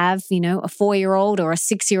they have, a 4-year-old or a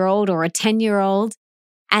 6-year-old or a 10-year-old,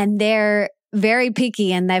 and they're very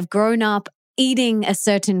picky and they've grown up eating a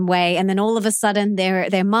certain way, and then all of a sudden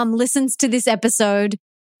their mum listens to this episode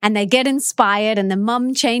and they get inspired and the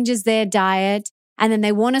mum changes their diet, and then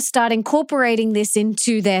they want to start incorporating this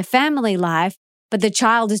into their family life, but the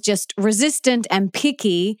child is just resistant and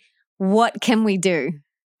picky. What can we do?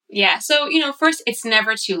 Yeah. So, first, it's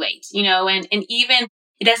never too late, and even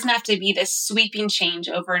it doesn't have to be this sweeping change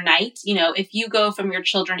overnight. If you go from your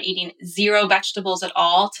children eating 0 vegetables at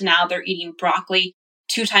all to now they're eating broccoli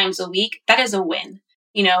 2 times a week, that is a win,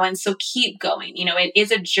 and so keep going. It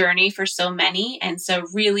is a journey for so many. And so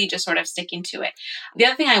really just sort of sticking to it. The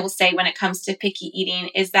other thing I will say when it comes to picky eating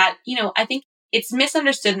is that, I think it's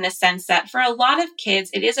misunderstood in the sense that for a lot of kids,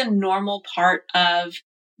 it is a normal part of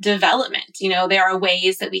development. There are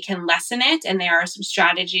ways that we can lessen it, and there are some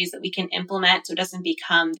strategies that we can implement so it doesn't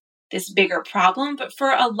become this bigger problem. But for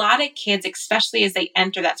a lot of kids, especially as they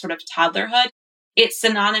enter that sort of toddlerhood, it's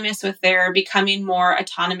synonymous with their becoming more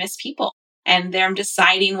autonomous people and them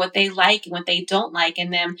deciding what they like and what they don't like,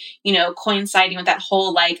 and them, coinciding with that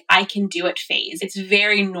whole I can do it phase. It's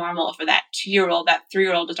very normal for that 2-year-old, that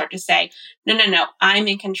 3-year-old to start to say, no, I'm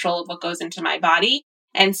in control of what goes into my body.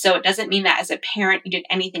 And so it doesn't mean that as a parent, you did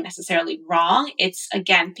anything necessarily wrong. It's,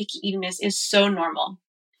 again, picky eating is so normal.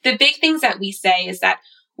 The big things that we say is that,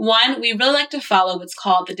 one, we really like to follow what's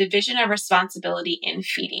called the division of responsibility in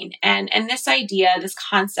feeding. And this idea, this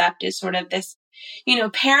concept is sort of this,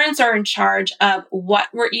 parents are in charge of what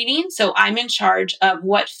we're eating. So I'm in charge of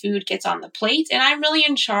what food gets on the plate, and I'm really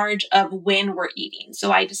in charge of when we're eating.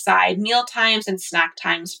 So I decide meal times and snack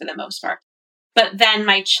times for the most part. But then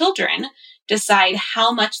my children decide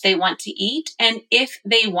how much they want to eat and if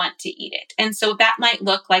they want to eat it. And so that might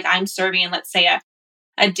look like I'm serving, let's say,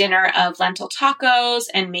 a dinner of lentil tacos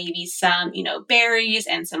and maybe some, berries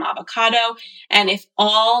and some avocado. And if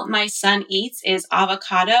all my son eats is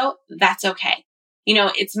avocado, that's okay.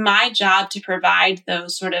 It's my job to provide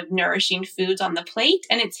those sort of nourishing foods on the plate.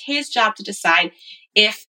 And it's his job to decide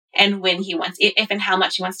if and when he wants, if and how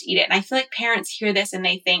much he wants to eat it. And I feel like parents hear this and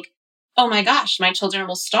they think, oh my gosh, my children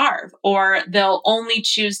will starve, or they'll only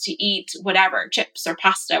choose to eat whatever, chips or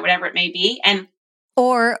pasta, whatever it may be.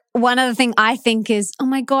 Or one other thing I think is, oh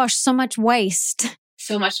my gosh, so much waste.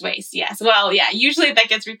 So much waste, yes. Well, yeah, usually that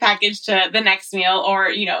gets repackaged to the next meal,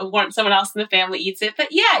 or, someone else in the family eats it. But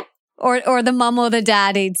yeah. Or the mom or the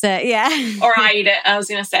dad eats it, yeah. Or I eat it, I was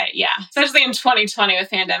going to say, yeah. Especially in 2020 with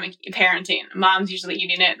pandemic parenting, mom's usually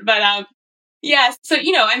eating it. But yes. So,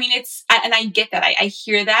 and I get that. I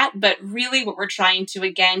hear that. But really what we're trying to,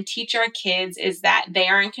 again, teach our kids is that they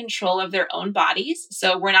are in control of their own bodies.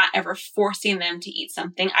 So we're not ever forcing them to eat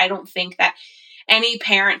something. I don't think that any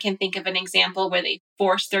parent can think of an example where they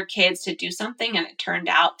forced their kids to do something and it turned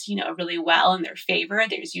out, really well in their favor.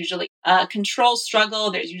 There's usually a control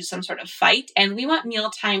struggle. There's usually some sort of fight. And we want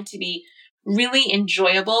mealtime to be really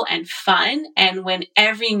enjoyable and fun. And when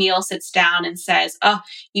every meal sits down and says, oh,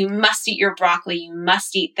 you must eat your broccoli, you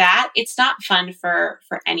must eat that, it's not fun for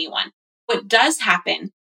anyone. What does happen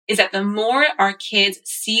is that the more our kids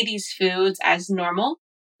see these foods as normal,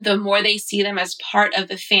 the more they see them as part of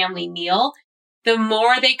the family meal, the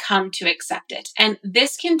more they come to accept it. And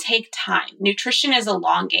this can take time. Nutrition is a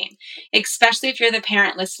long game, especially if you're the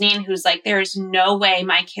parent listening who's like, there is no way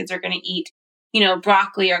my kids are going to eat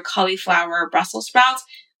broccoli or cauliflower or Brussels sprouts.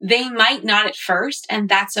 They might not at first, and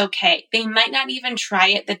that's okay. They might not even try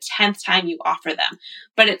it the 10th time you offer them.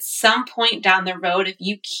 But at some point down the road, if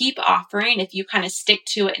you keep offering, if you kind of stick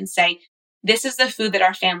to it and say, this is the food that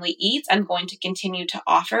our family eats, I'm going to continue to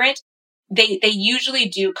offer it, they usually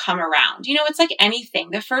do come around. It's like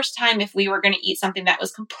anything. The first time, if we were going to eat something that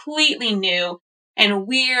was completely new and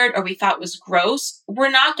weird, or we thought was gross, we're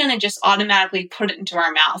not going to just automatically put it into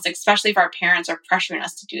our mouths, especially if our parents are pressuring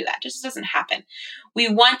us to do that. It just doesn't happen. We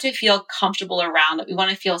want to feel comfortable around it. We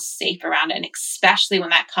want to feel safe around it. And especially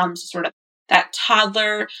when that comes to sort of that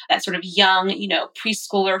toddler, that sort of young,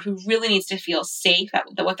 preschooler who really needs to feel safe at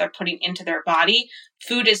what they're putting into their body.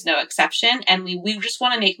 Food is no exception. And we just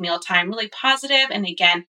want to make mealtime really positive. And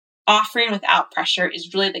again, offering without pressure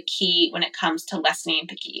is really the key when it comes to lessening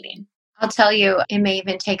picky eating. I'll tell you, it may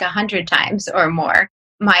even take 100 times or more.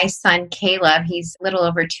 My son, Caleb, he's a little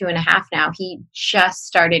over 2.5 now. He just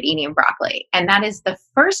started eating broccoli. And that is the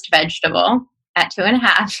first vegetable at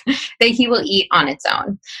 2.5 that he will eat on its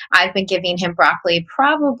own. I've been giving him broccoli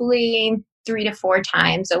probably 3 to 4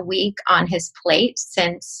 times a week on his plate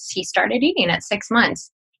since he started eating at 6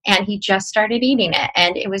 months. And he just started eating it.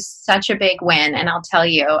 And it was such a big win. And I'll tell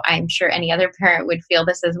you, I'm sure any other parent would feel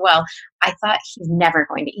this as well. I thought he's never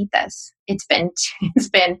going to eat this. It's been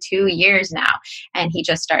 2 years now, and he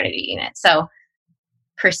just started eating it. So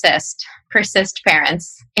persist,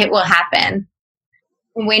 parents. It will happen.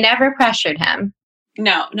 We never pressured him.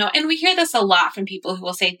 No. And we hear this a lot from people who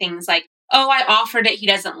will say things like, oh, I offered it, he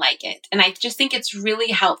doesn't like it. And I just think it's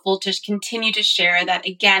really helpful to continue to share that,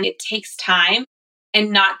 again, it takes time.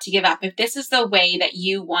 And not to give up. If this is the way that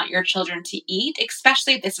you want your children to eat,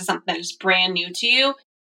 especially if this is something that is brand new to you,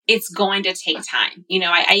 it's going to take time.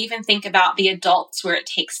 I even think about the adults where it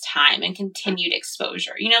takes time and continued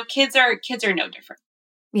exposure. Kids are no different.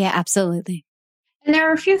 Yeah, absolutely. And there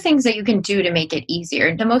are a few things that you can do to make it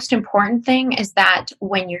easier. The most important thing is that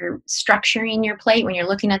when you're structuring your plate, when you're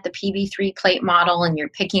looking at the PB3 plate model and you're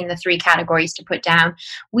picking the 3 categories to put down,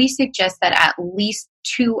 we suggest that at least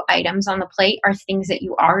 2 items on the plate are things that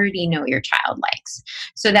you already know your child likes.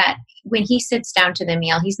 So that when he sits down to the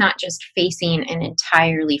meal, he's not just facing an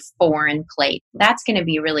entirely foreign plate. That's going to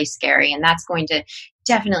be really scary. And that's going to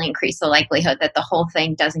definitely increase the likelihood that the whole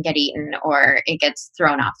thing doesn't get eaten or it gets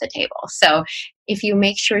thrown off the table. So if you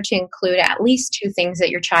make sure to include at least 2 things that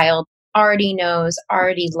your child already knows,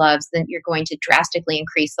 already loves, then you're going to drastically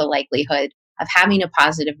increase the likelihood of having a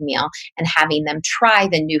positive meal and having them try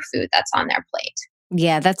the new food that's on their plate.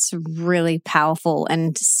 Yeah, that's really powerful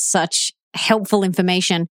and such helpful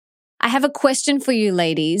information. I have a question for you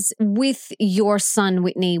ladies. With your son,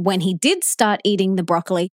 Whitney, when he did start eating the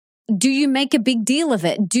broccoli, do you make a big deal of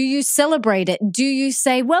it? Do you celebrate it? Do you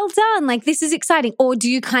say, well done, like this is exciting? Or do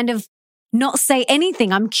you kind of not say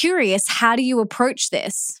anything? I'm curious, how do you approach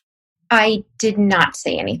this? I did not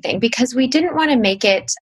say anything because we didn't want to make it,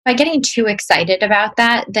 by getting too excited about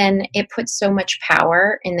that, then it puts so much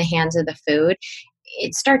power in the hands of the food.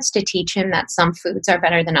 It starts to teach him that some foods are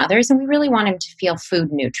better than others. And we really want him to feel food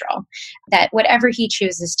neutral, that whatever he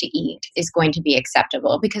chooses to eat is going to be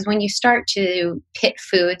acceptable. Because when you start to pit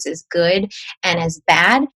foods as good and as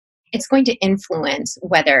bad, it's going to influence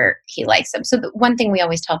whether he likes them. So the one thing we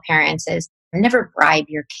always tell parents is never bribe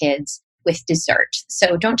your kids with dessert.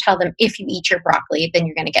 So don't tell them if you eat your broccoli, then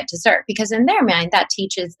you're going to get dessert. Because in their mind, that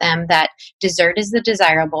teaches them that dessert is the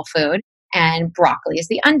desirable food and broccoli is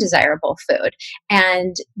the undesirable food.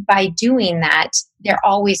 And by doing that, they're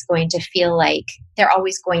always going to feel like they're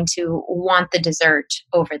always going to want the dessert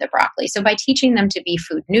over the broccoli. So by teaching them to be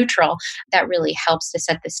food neutral, that really helps to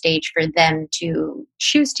set the stage for them to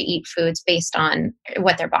choose to eat foods based on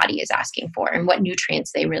what their body is asking for and what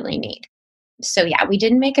nutrients they really need. So yeah, we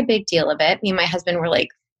didn't make a big deal of it. Me and my husband were like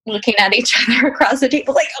looking at each other across the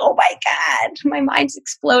table like, oh my God, my mind's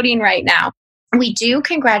exploding right now. We do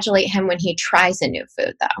congratulate him when he tries a new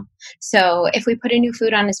food, though. So if we put a new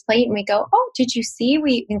food on his plate and we go, oh, did you see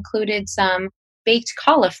we included some baked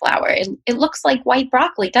cauliflower? It looks like white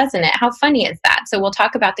broccoli, doesn't it? How funny is that? So we'll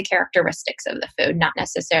talk about the characteristics of the food, not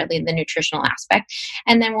necessarily the nutritional aspect.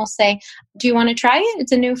 And then we'll say, do you want to try it?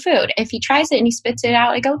 It's a new food. If he tries it and he spits it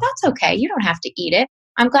out, I go, that's okay. You don't have to eat it.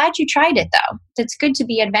 I'm glad you tried it, though. It's good to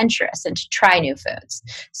be adventurous and to try new foods.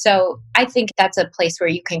 So I think that's a place where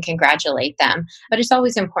you can congratulate them. But it's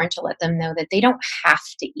always important to let them know that they don't have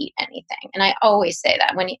to eat anything. And I always say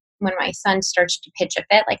that when my son starts to pitch a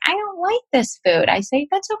fit, like, I don't like this food, I say,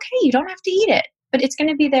 that's okay. You don't have to eat it, but it's going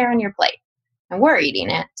to be there on your plate. And we're eating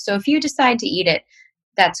it. So if you decide to eat it,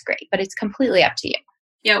 that's great. But it's completely up to you.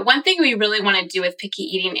 Yeah, one thing we really want to do with picky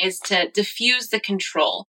eating is to diffuse the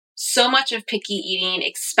control. So much of picky eating,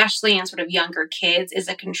 especially in sort of younger kids, is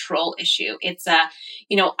a control issue. It's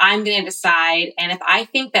I'm going to decide. And if I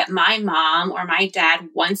think that my mom or my dad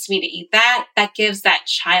wants me to eat that, that gives that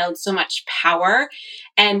child so much power.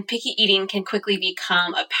 And picky eating can quickly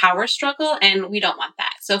become a power struggle, and we don't want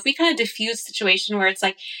that. So if we kind of diffuse the situation where it's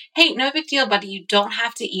like, hey, no big deal, buddy, you don't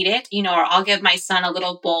have to eat it, or I'll give my son a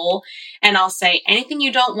little bowl and I'll say, anything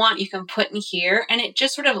you don't want, you can put in here. And it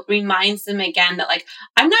just sort of reminds them again that like,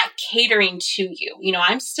 I'm not catering to you.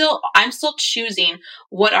 I'm still choosing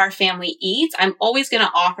what our family eats. I'm always going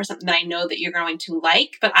to offer something that I know that you're going to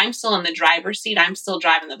like, but I'm still in the driver's seat. I'm still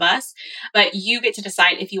driving the bus, but you get to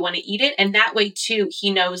decide if you want to eat it. And that way too,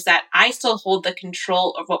 he knows that I still hold the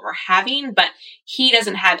control of what we're having, but he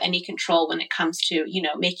doesn't have any control when it comes to,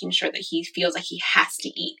 making sure that he feels like he has to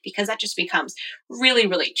eat, because that just becomes really,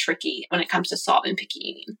 really tricky when it comes to solving picky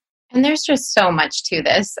eating. And there's just so much to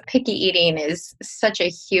this. Picky eating is such a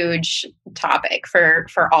huge topic for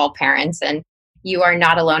all parents. And you are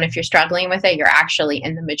not alone if you're struggling with it. You're actually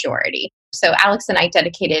in the majority. So Alex and I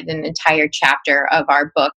dedicated an entire chapter of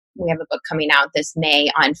our book. We have a book coming out this May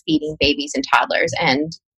on feeding babies and toddlers.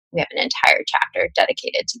 And we have an entire chapter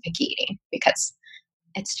dedicated to picky eating because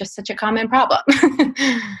it's just such a common problem.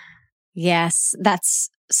 Yes, that's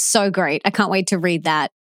so great. I can't wait to read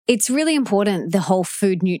that. It's really important, the whole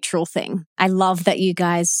food neutral thing. I love that you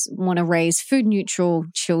guys want to raise food neutral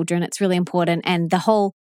children. It's really important. And the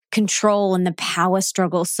whole control and the power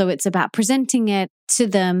struggle. So it's about presenting it to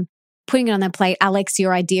them, putting it on their plate. Alex,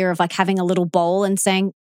 your idea of like having a little bowl and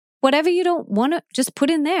saying, whatever you don't want to just put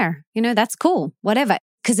in there, that's cool, whatever.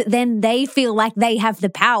 Because then they feel like they have the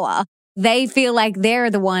power. They feel like they're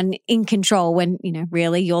the one in control when,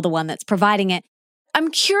 really you're the one that's providing it. I'm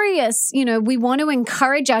curious, we want to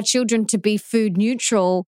encourage our children to be food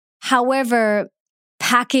neutral. However,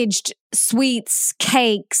 packaged sweets,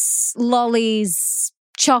 cakes, lollies,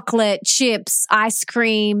 chocolate, chips, ice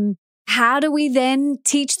cream, how do we then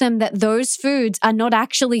teach them that those foods are not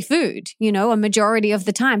actually food, a majority of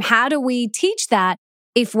the time? How do we teach that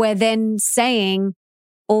if we're then saying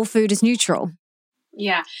all food is neutral?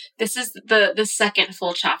 Yeah, this is the second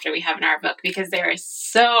full chapter we have in our book because there is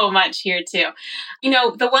so much here too.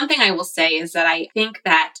 The one thing I will say is that I think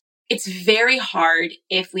that it's very hard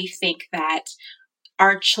if we think that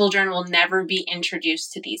our children will never be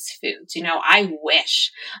introduced to these foods. I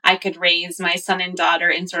wish I could raise my son and daughter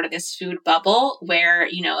in sort of this food bubble where,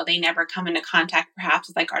 they never come into contact perhaps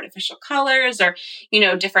with like artificial colors or,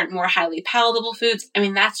 different more highly palatable foods. I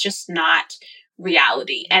mean, that's just not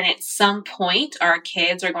reality. And at some point, our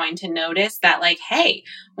kids are going to notice that like, hey,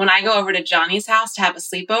 when I go over to Johnny's house to have a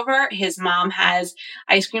sleepover, his mom has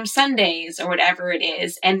ice cream sundaes or whatever it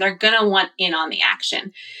is, and they're going to want in on the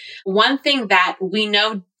action. One thing that we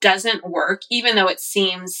know doesn't work, even though it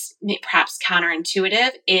seems perhaps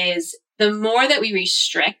counterintuitive, is the more that we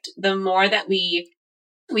restrict, the more that we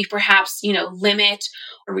perhaps, limit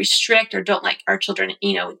or restrict or don't like our children,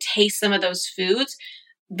 taste some of those foods,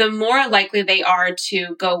 the more likely they are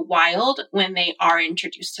to go wild when they are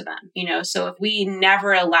introduced to them, So if we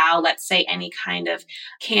never allow, let's say, any kind of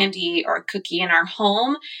candy or cookie in our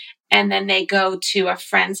home, and then they go to a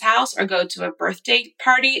friend's house or go to a birthday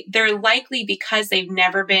party, they're likely, because they've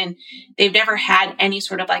never had any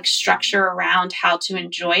sort of like structure around how to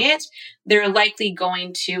enjoy it, they're likely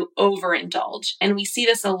going to overindulge. And we see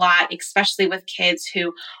this a lot, especially with kids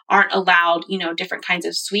who aren't allowed, different kinds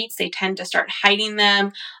of sweets. They tend to start hiding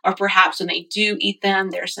them, or perhaps when they do eat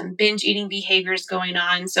them, there's some binge eating behaviors going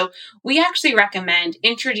on. So we actually recommend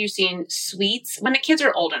introducing sweets when the kids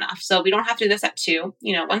are old enough. So we don't have to do this at 2,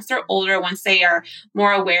 once they're older, once they are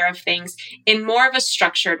more aware of things in more of a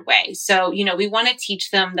structured way. So, we want to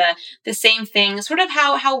teach them the same thing, sort of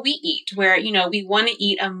how we eat, where, we want to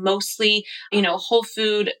eat a mostly, whole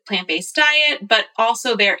food, plant-based diet, but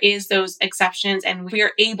also there is those exceptions and we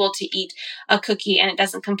are able to eat a cookie and it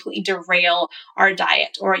doesn't completely derail our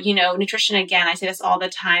diet. Or, nutrition, again, I say this all the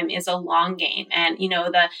time, is a long game. And,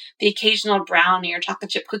 the occasional brownie or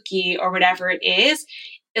chocolate chip cookie or whatever it is,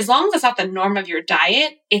 as long as it's not the norm of your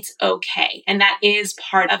diet, it's okay. And that is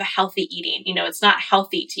part of a healthy eating. It's not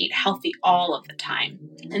healthy to eat healthy all of the time.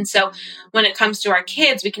 And so when it comes to our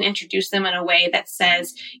kids, we can introduce them in a way that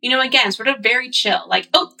says, again, sort of very chill, like,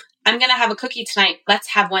 oh, I'm going to have a cookie tonight. Let's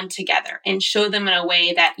have one together, and show them in a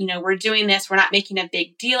way that, we're doing this. We're not making a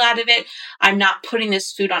big deal out of it. I'm not putting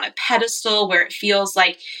this food on a pedestal where it feels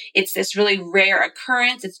like it's this really rare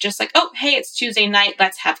occurrence. It's just like, oh, hey, it's Tuesday night.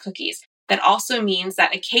 Let's have cookies. That also means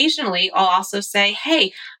that occasionally I'll also say,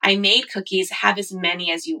 hey, I made cookies, have as many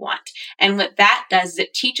as you want. And what that does is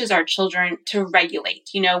it teaches our children to regulate.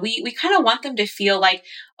 We kind of want them to feel like,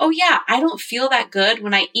 oh yeah, I don't feel that good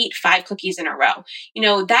when I eat 5 cookies in a row.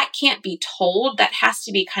 That can't be told. That has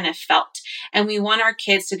to be kind of felt. And we want our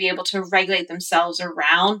kids to be able to regulate themselves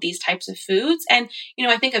around these types of foods. And,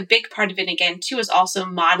 I think a big part of it again too is also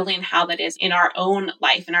modeling how that is in our own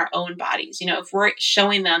life, in our own bodies. If we're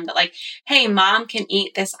showing them that like, hey, mom can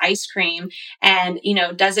eat this ice cream and,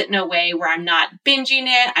 does it in a way where I'm not binging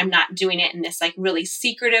it. I'm not doing it in this like really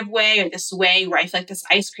secretive way or this way where I feel like this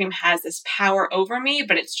ice cream has this power over me,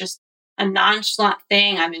 but it's just a nonchalant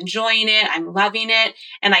thing. I'm enjoying it. I'm loving it.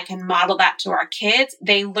 And I can model that to our kids.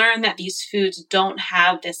 They learn that these foods don't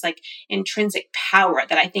have this like intrinsic power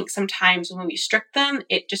that I think sometimes when we restrict them,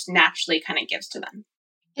 it just naturally kind of gives to them.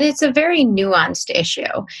 And it's a very nuanced issue.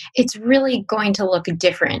 It's really going to look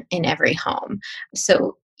different in every home.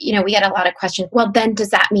 So, we had a lot of questions. Well, then does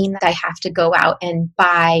that mean that I have to go out and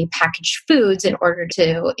buy packaged foods in order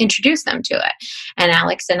to introduce them to it? And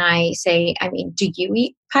Alex and I say, do you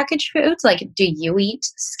eat packaged foods? Like, do you eat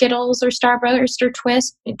Skittles or Starburst or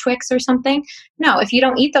Twix or something? No, if you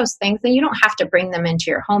don't eat those things, then you don't have to bring them into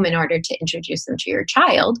your home in order to introduce them to your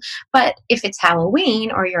child. But if it's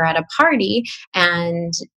Halloween or you're at a party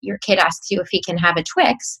and your kid asks you if he can have a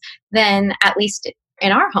Twix, then at least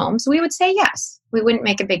in our homes, we would say yes. We wouldn't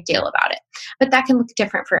make a big deal about it. But that can look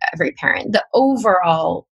different for every parent. The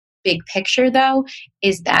overall big picture, though,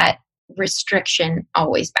 is that restriction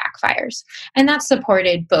always backfires. And that's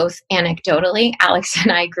supported both anecdotally. Alex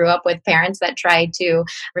and I grew up with parents that tried to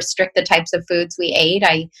restrict the types of foods we ate.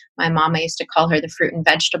 My mom, I used to call her the fruit and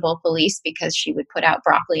vegetable police because she would put out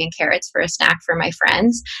broccoli and carrots for a snack for my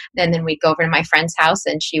friends. And then we'd go over to my friend's house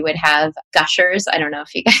and she would have Gushers. I don't know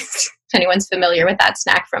if you guys, if anyone's familiar with that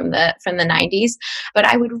snack from the 90s, but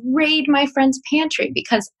I would raid my friend's pantry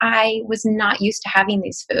because I was not used to having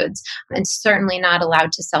these foods and certainly not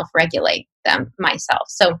allowed to self-regulate them myself.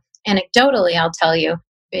 So anecdotally, I'll tell you,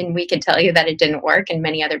 and we could tell you that it didn't work, and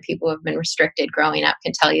many other people who have been restricted growing up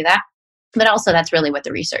can tell you that. But also that's really what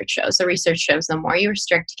the research shows. The research shows the more you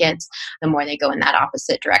restrict kids, the more they go in that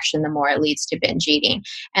opposite direction, the more it leads to binge eating.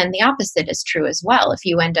 And the opposite is true as well. If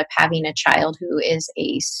you end up having a child who is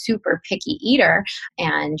a super picky eater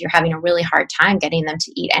and you're having a really hard time getting them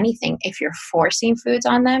to eat anything, if you're forcing foods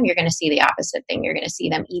on them, you're going to see the opposite thing. You're going to see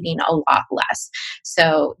them eating a lot less.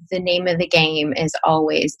 So the name of the game is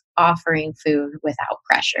always offering food without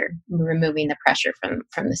pressure, removing the pressure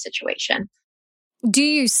from the situation. Do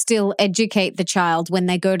you still educate the child when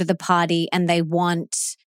they go to the party and they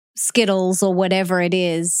want Skittles or whatever it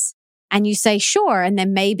is, and you say, sure, and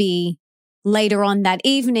then maybe later on that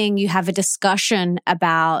evening you have a discussion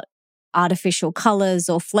about artificial colors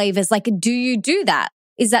or flavors? Like, do you do that?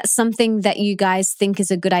 Is that something that you guys think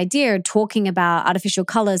is a good idea, talking about artificial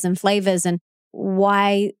colors and flavors and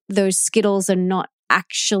why those Skittles are not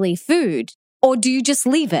actually food? Or do you just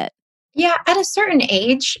leave it? Yeah, at a certain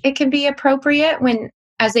age, it can be appropriate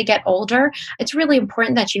as they get older. It's really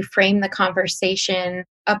important that you frame the conversation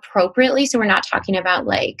appropriately. So we're not talking about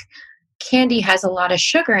like candy has a lot of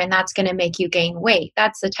sugar and that's going to make you gain weight.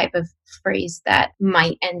 That's the type of phrase that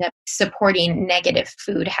might end up supporting negative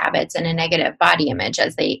food habits and a negative body image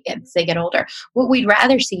as they get older. What we'd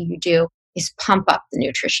rather see you do is pump up the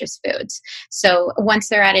nutritious foods. So once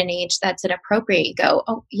they're at an age that's inappropriate, you go,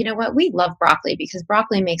 oh, you know what? We love broccoli because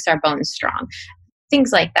broccoli makes our bones strong.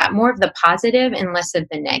 Things like that, more of the positive and less of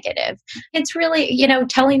the negative. It's really,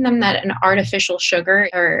 telling them that an artificial sugar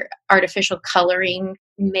or artificial coloring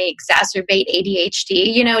may exacerbate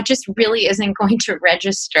ADHD, it just really isn't going to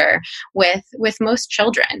register with most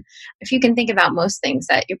children. If you can think about most things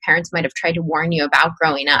that your parents might have tried to warn you about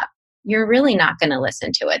growing up, you're really not going to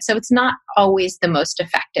listen to it. So it's not always the most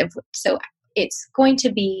effective. So it's going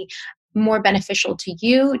to be more beneficial to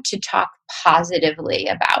you to talk positively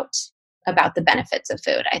about the benefits of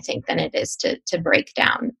food, I think, than it is to break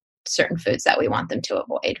down certain foods that we want them to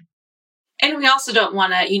avoid. And we also don't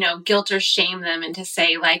want to, guilt or shame them and to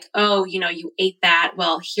say like, oh, you ate that.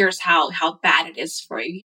 Well, here's how bad it is for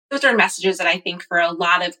you. Those are messages that I think for a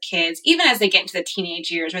lot of kids, even as they get into the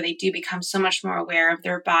teenage years where they do become so much more aware of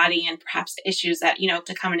their body and perhaps the issues that,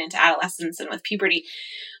 to coming into adolescence and with puberty,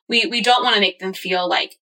 we don't want to make them feel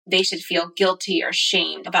like they should feel guilty or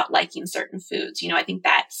shamed about liking certain foods. I think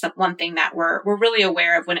that's one thing that we're really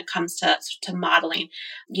aware of when it comes to modeling,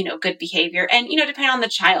 good behavior. And, depending on the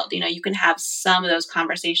child, you can have some of those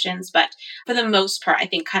conversations, but for the most part, I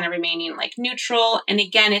think kind of remaining like neutral. And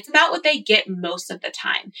again, it's about what they get most of the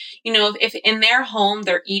time. If in their home,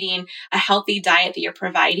 they're eating a healthy diet that you're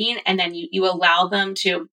providing, and then you allow them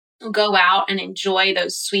to go out and enjoy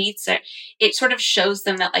those sweets, it sort of shows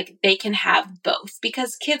them that like they can have both,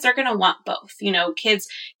 because kids are going to want both.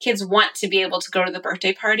 Kids want to be able to go to the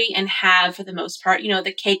birthday party and have, for the most part,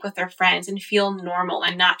 the cake with their friends and feel normal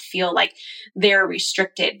and not feel like they're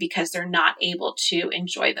restricted because they're not able to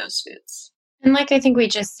enjoy those foods. And like I think we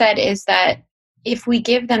just said, is that if we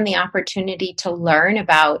give them the opportunity to learn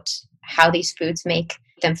about how these foods make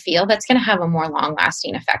them feel, that's going to have a more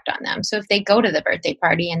long-lasting effect on them. So if they go to the birthday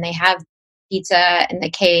party and they have pizza and the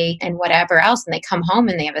cake and whatever else, and they come home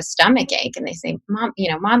and they have a stomach ache and they say,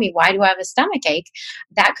 Mommy, why do I have a stomach ache?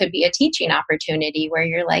 That could be a teaching opportunity where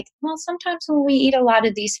you're like, well, sometimes when we eat a lot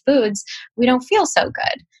of these foods, we don't feel so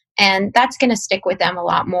good. And that's going to stick with them a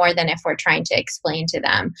lot more than if we're trying to explain to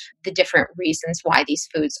them the different reasons why these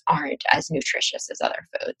foods aren't as nutritious as other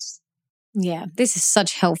foods. Yeah, this is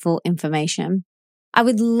such helpful information. I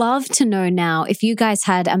would love to know now if you guys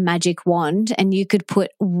had a magic wand and you could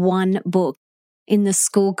put one book in the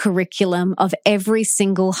school curriculum of every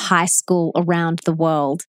single high school around the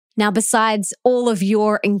world. Now, besides all of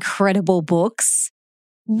your incredible books,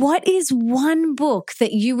 what is one book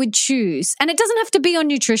that you would choose? And it doesn't have to be on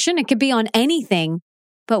nutrition. It could be on anything.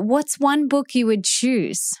 But what's one book you would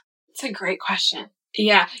choose? It's a great question.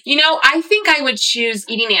 Yeah. I think I would choose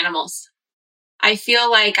Eating Animals. I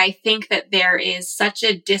think that there is such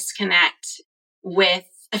a disconnect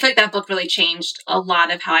I feel like that book really changed a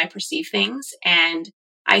lot of how I perceive things. And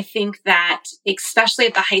I think that, especially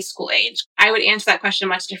at the high school age, I would answer that question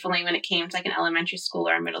much differently when it came to like an elementary school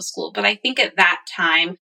or a middle school. But I think at that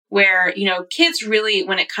time where, kids really,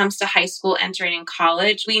 when it comes to high school, entering in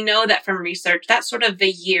college, we know that from research, that's sort of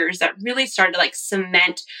the years that really started to like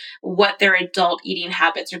cement what their adult eating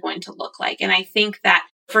habits are going to look like. And I think that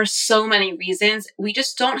for so many reasons, we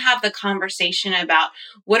just don't have the conversation about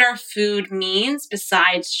what our food means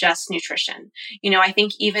besides just nutrition. I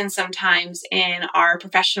think even sometimes in our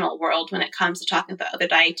professional world, when it comes to talking about other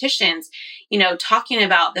dietitians, talking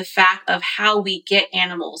about the fact of how we get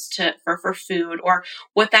animals for food, or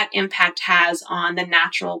what that impact has on the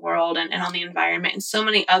natural world and on the environment, and so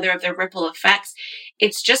many other of the ripple effects,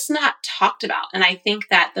 it's just not talked about. And I think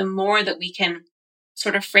that the more that we can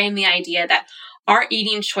sort of frame the idea that our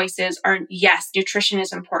eating choices are, yes, nutrition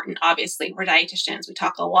is important. Obviously, we're dietitians. We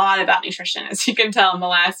talk a lot about nutrition, as you can tell in the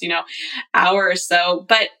last, hour or so,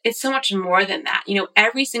 but it's so much more than that.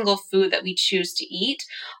 Every single food that we choose to eat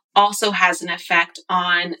also has an effect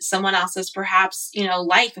on someone else's, perhaps,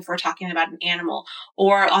 life, if we're talking about an animal,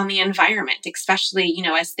 or on the environment, especially,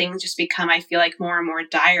 as things just become, I feel like, more and more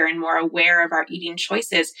dire and more aware of our eating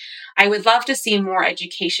choices. I would love to see more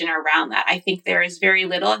education around that. I think there is very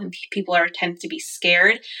little, and people tend to be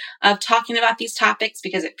scared of talking about these topics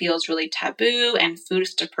because it feels really taboo, and food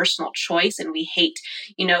is a personal choice. And we hate,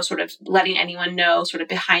 sort of letting anyone know sort of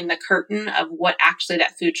behind the curtain of what actually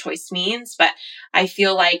that food choice means. But I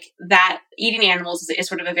feel like that Eating Animals is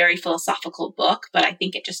sort of a very philosophical book, but I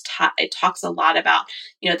think it just it talks a lot about,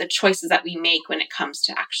 the choices that we make when it comes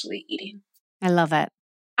to actually eating. I love it.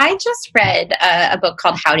 I just read a book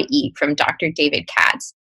called How to Eat from Dr. David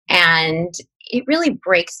Katz, and it really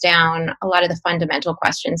breaks down a lot of the fundamental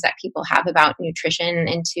questions that people have about nutrition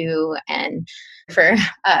and for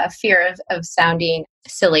fear of sounding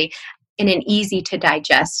silly, in an easy to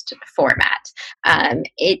digest format.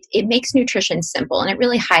 It makes nutrition simple, and it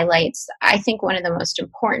really highlights, I think, one of the most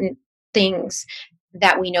important things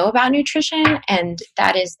that we know about nutrition, and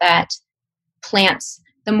that is that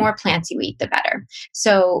the more plants you eat, the better.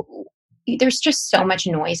 So there's just so much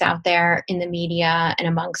noise out there in the media and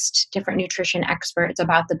amongst different nutrition experts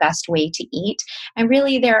about the best way to eat. And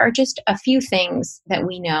really, there are just a few things that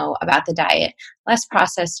we know about the diet: less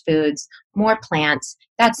processed foods, more plants.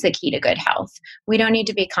 That's the key to good health. We don't need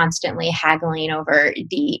to be constantly haggling over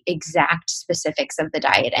the exact specifics of the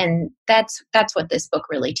diet. And that's what this book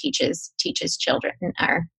really teaches children,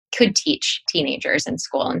 or could teach teenagers in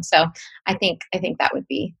school. And so I think that would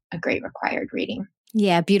be a great required reading.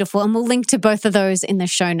 Yeah, beautiful. And we'll link to both of those in the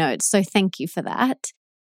show notes. So thank you for that.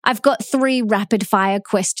 I've got 3 rapid fire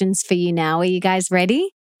questions for you now. Are you guys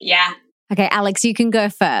ready? Yeah. Okay, Alex, you can go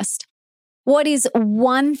first. What is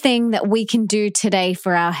one thing that we can do today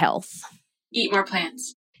for our health? Eat more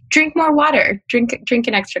plants. Drink more water. Drink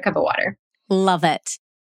an extra cup of water. Love it.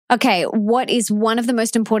 Okay, what is one of the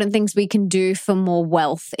most important things we can do for more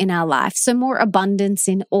wealth in our life? So more abundance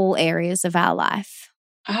in all areas of our life.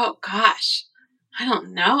 Oh, gosh. I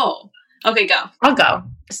don't know. Okay, go. I'll go.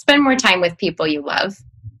 Spend more time with people you love.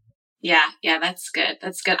 Yeah, that's good.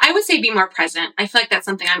 That's good. I would say be more present. I feel like that's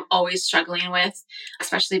something I'm always struggling with,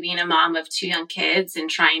 especially being a mom of 2 young kids and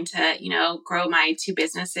trying to, grow my 2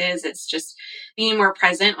 businesses. It's just being more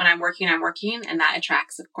present. When I'm working, and that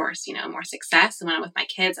attracts, of course, more success. And when I'm with my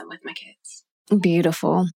kids, I'm with my kids.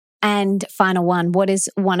 Beautiful. And final one, what is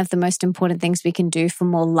one of the most important things we can do for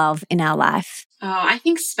more love in our life? Oh, I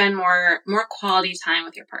think spend more quality time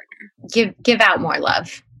with your partner. Give out more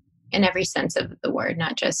love. In every sense of the word,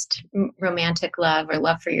 not just romantic love or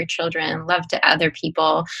love for your children, love to other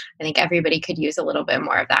people. I think everybody could use a little bit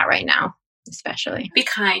more of that right now, especially. Be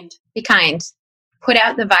kind. Be kind. Put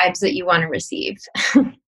out the vibes that you want to receive.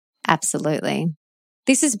 Absolutely.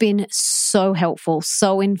 This has been so helpful,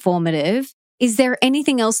 so informative. Is there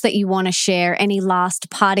anything else that you want to share? Any last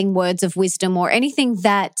parting words of wisdom or anything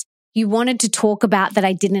that you wanted to talk about that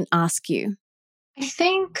I didn't ask you? I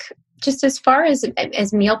think just as far as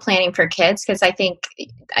meal planning for kids, because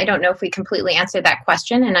I don't know if we completely answered that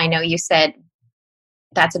question. And I know you said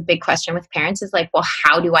that's a big question with parents is like, well,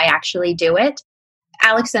 how do I actually do it?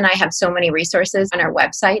 Alex and I have so many resources on our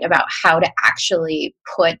website about how to actually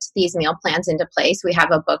put these meal plans into place. We have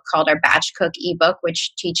a book called our Batch Cook ebook,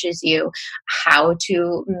 which teaches you how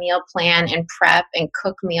to meal plan and prep and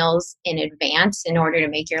cook meals in advance in order to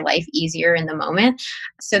make your life easier in the moment.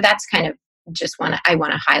 So that's kind of I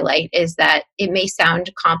want to highlight is that it may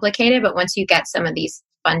sound complicated, but once you get some of these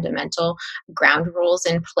fundamental ground rules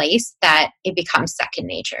in place, that it becomes second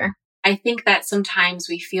nature. I think that sometimes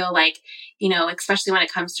we feel like, especially when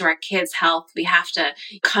it comes to our kids' health, we have to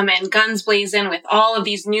come in guns blazing with all of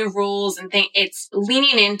these new rules and think it's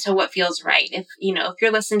leaning into what feels right. If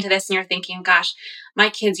you're listening to this and you're thinking, gosh, my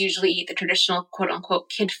kids usually eat the traditional quote unquote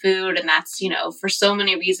kid food. And that's, for so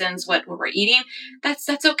many reasons what we're eating. That's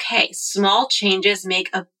okay. Small changes make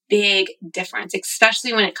a big difference,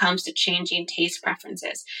 especially when it comes to changing taste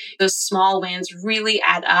preferences. Those small wins really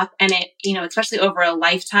add up, and it, especially over a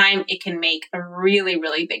lifetime, it can make a really,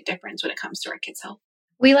 really big difference when it comes to our kids' health.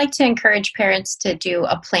 We like to encourage parents to do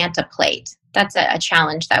a plant a plate. That's a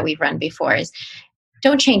challenge that we've run before is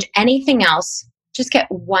don't change anything else. Just get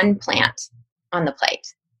one plant on the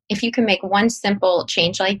plate. If you can make one simple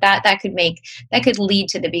change like that, that could lead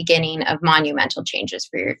to the beginning of monumental changes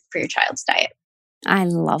for your child's diet. I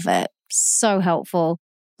love it. So helpful.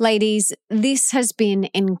 Ladies, this has been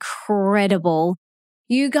incredible.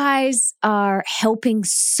 You guys are helping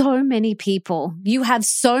so many people. You have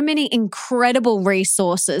so many incredible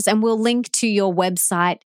resources, and we'll link to your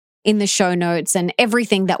website in the show notes and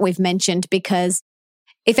everything that we've mentioned, because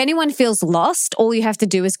if anyone feels lost, all you have to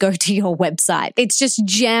do is go to your website. It's just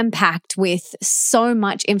jam-packed with so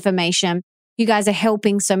much information. You guys are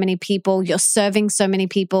helping so many people. You're serving so many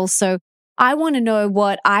people. So I want to know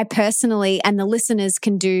what I personally and the listeners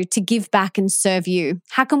can do to give back and serve you.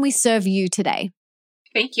 How can we serve you today?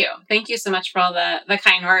 Thank you. Thank you so much for all the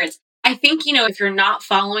kind words. I think, if you're not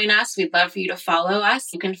following us, we'd love for you to follow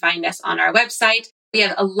us. You can find us on our website. We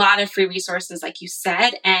have a lot of free resources, like you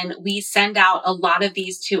said, and we send out a lot of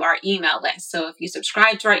these to our email list. So if you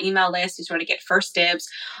subscribe to our email list, you sort of get first dibs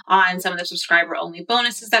on some of the subscriber-only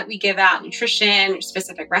bonuses that we give out, nutrition,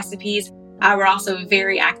 specific recipes. We're also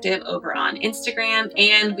very active over on Instagram,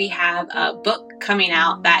 and we have a book coming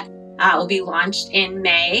out that will be launched in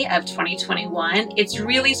May of 2021. It's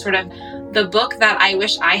really sort of the book that I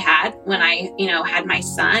wish I had when I, had my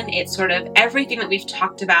son. It's sort of everything that we've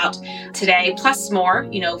talked about today, plus more,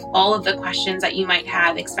 all of the questions that you might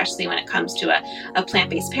have, especially when it comes to a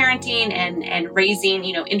plant-based parenting and raising,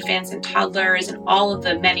 infants and toddlers and all of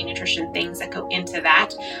the many nutrition things that go into that.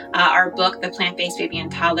 Our book, The Plant-Based Baby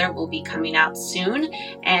and Toddler, will be coming out soon,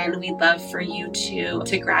 and we'd love for you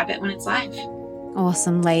to grab it when it's live.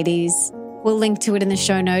 Awesome, ladies. We'll link to it in the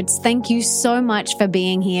show notes. Thank you so much for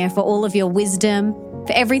being here, for all of your wisdom,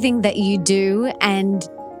 for everything that you do, and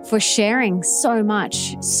for sharing so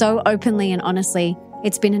much, so openly and honestly.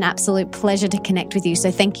 It's been an absolute pleasure to connect with you.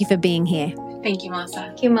 So thank you for being here. Thank you, Melissa.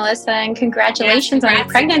 Thank you, Melissa, and congratulations on your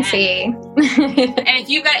pregnancy. And if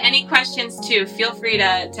you've got any questions too, feel free to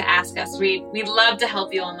ask us. We'd love to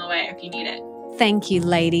help you along the way if you need it. Thank you,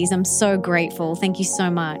 ladies. I'm so grateful. Thank you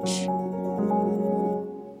so much.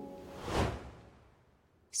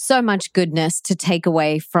 So much goodness to take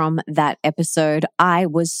away from that episode. I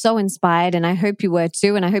was so inspired, and I hope you were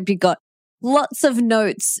too. And I hope you got lots of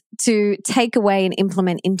notes to take away and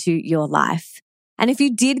implement into your life. And if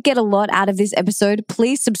you did get a lot out of this episode,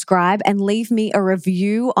 please subscribe and leave me a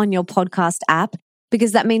review on your podcast app,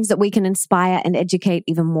 because that means that we can inspire and educate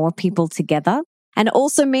even more people together. And it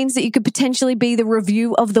also means that you could potentially be the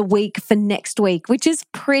review of the week for next week, which is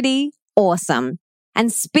pretty awesome.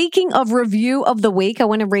 And speaking of review of the week, I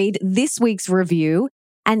want to read this week's review,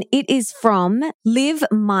 and it is from Liv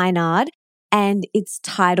Minard, and it's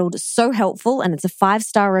titled So Helpful, and it's a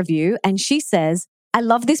 5-star review. And she says, I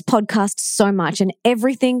love this podcast so much and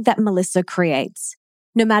everything that Melissa creates.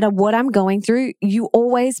 No matter what I'm going through, you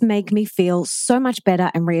always make me feel so much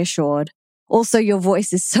better and reassured. Also, your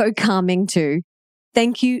voice is so calming too.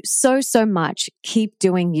 Thank you so much. Keep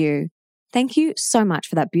doing you. Thank you so much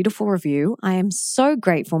for that beautiful review. I am so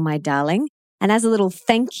grateful, my darling. And as a little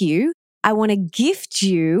thank you, I want to gift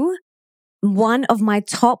you one of my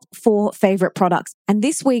top 4 favorite products. And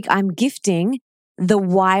this week I'm gifting the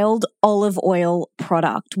Wild Olive Oil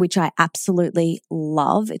product, which I absolutely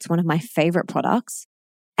love. It's one of my favorite products.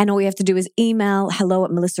 And all you have to do is email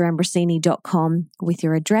hello@melissaambrosini.com with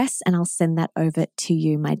your address, and I'll send that over to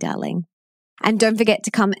you, my darling. And don't forget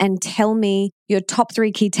to come and tell me your top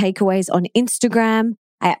 3 key takeaways on Instagram.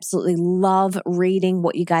 I absolutely love reading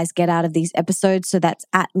what you guys get out of these episodes. So that's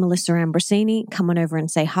 @MelissaAmbrosini. Come on over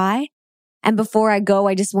and say hi. And before I go,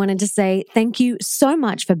 I just wanted to say thank you so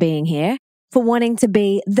much for being here, for wanting to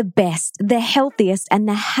be the best, the healthiest, and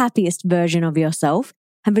the happiest version of yourself,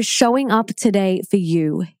 and for showing up today for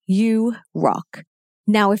you. You rock.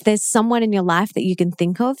 Now, if there's someone in your life that you can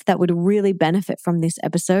think of that would really benefit from this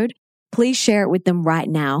episode, please share it with them right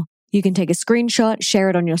now. You can take a screenshot, share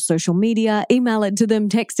it on your social media, email it to them,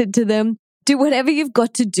 text it to them. Do whatever you've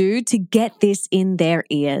got to do to get this in their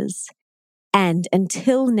ears. And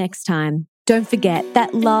until next time, don't forget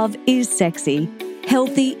that love is sexy,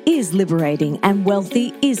 healthy is liberating, and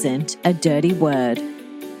wealthy isn't a dirty word.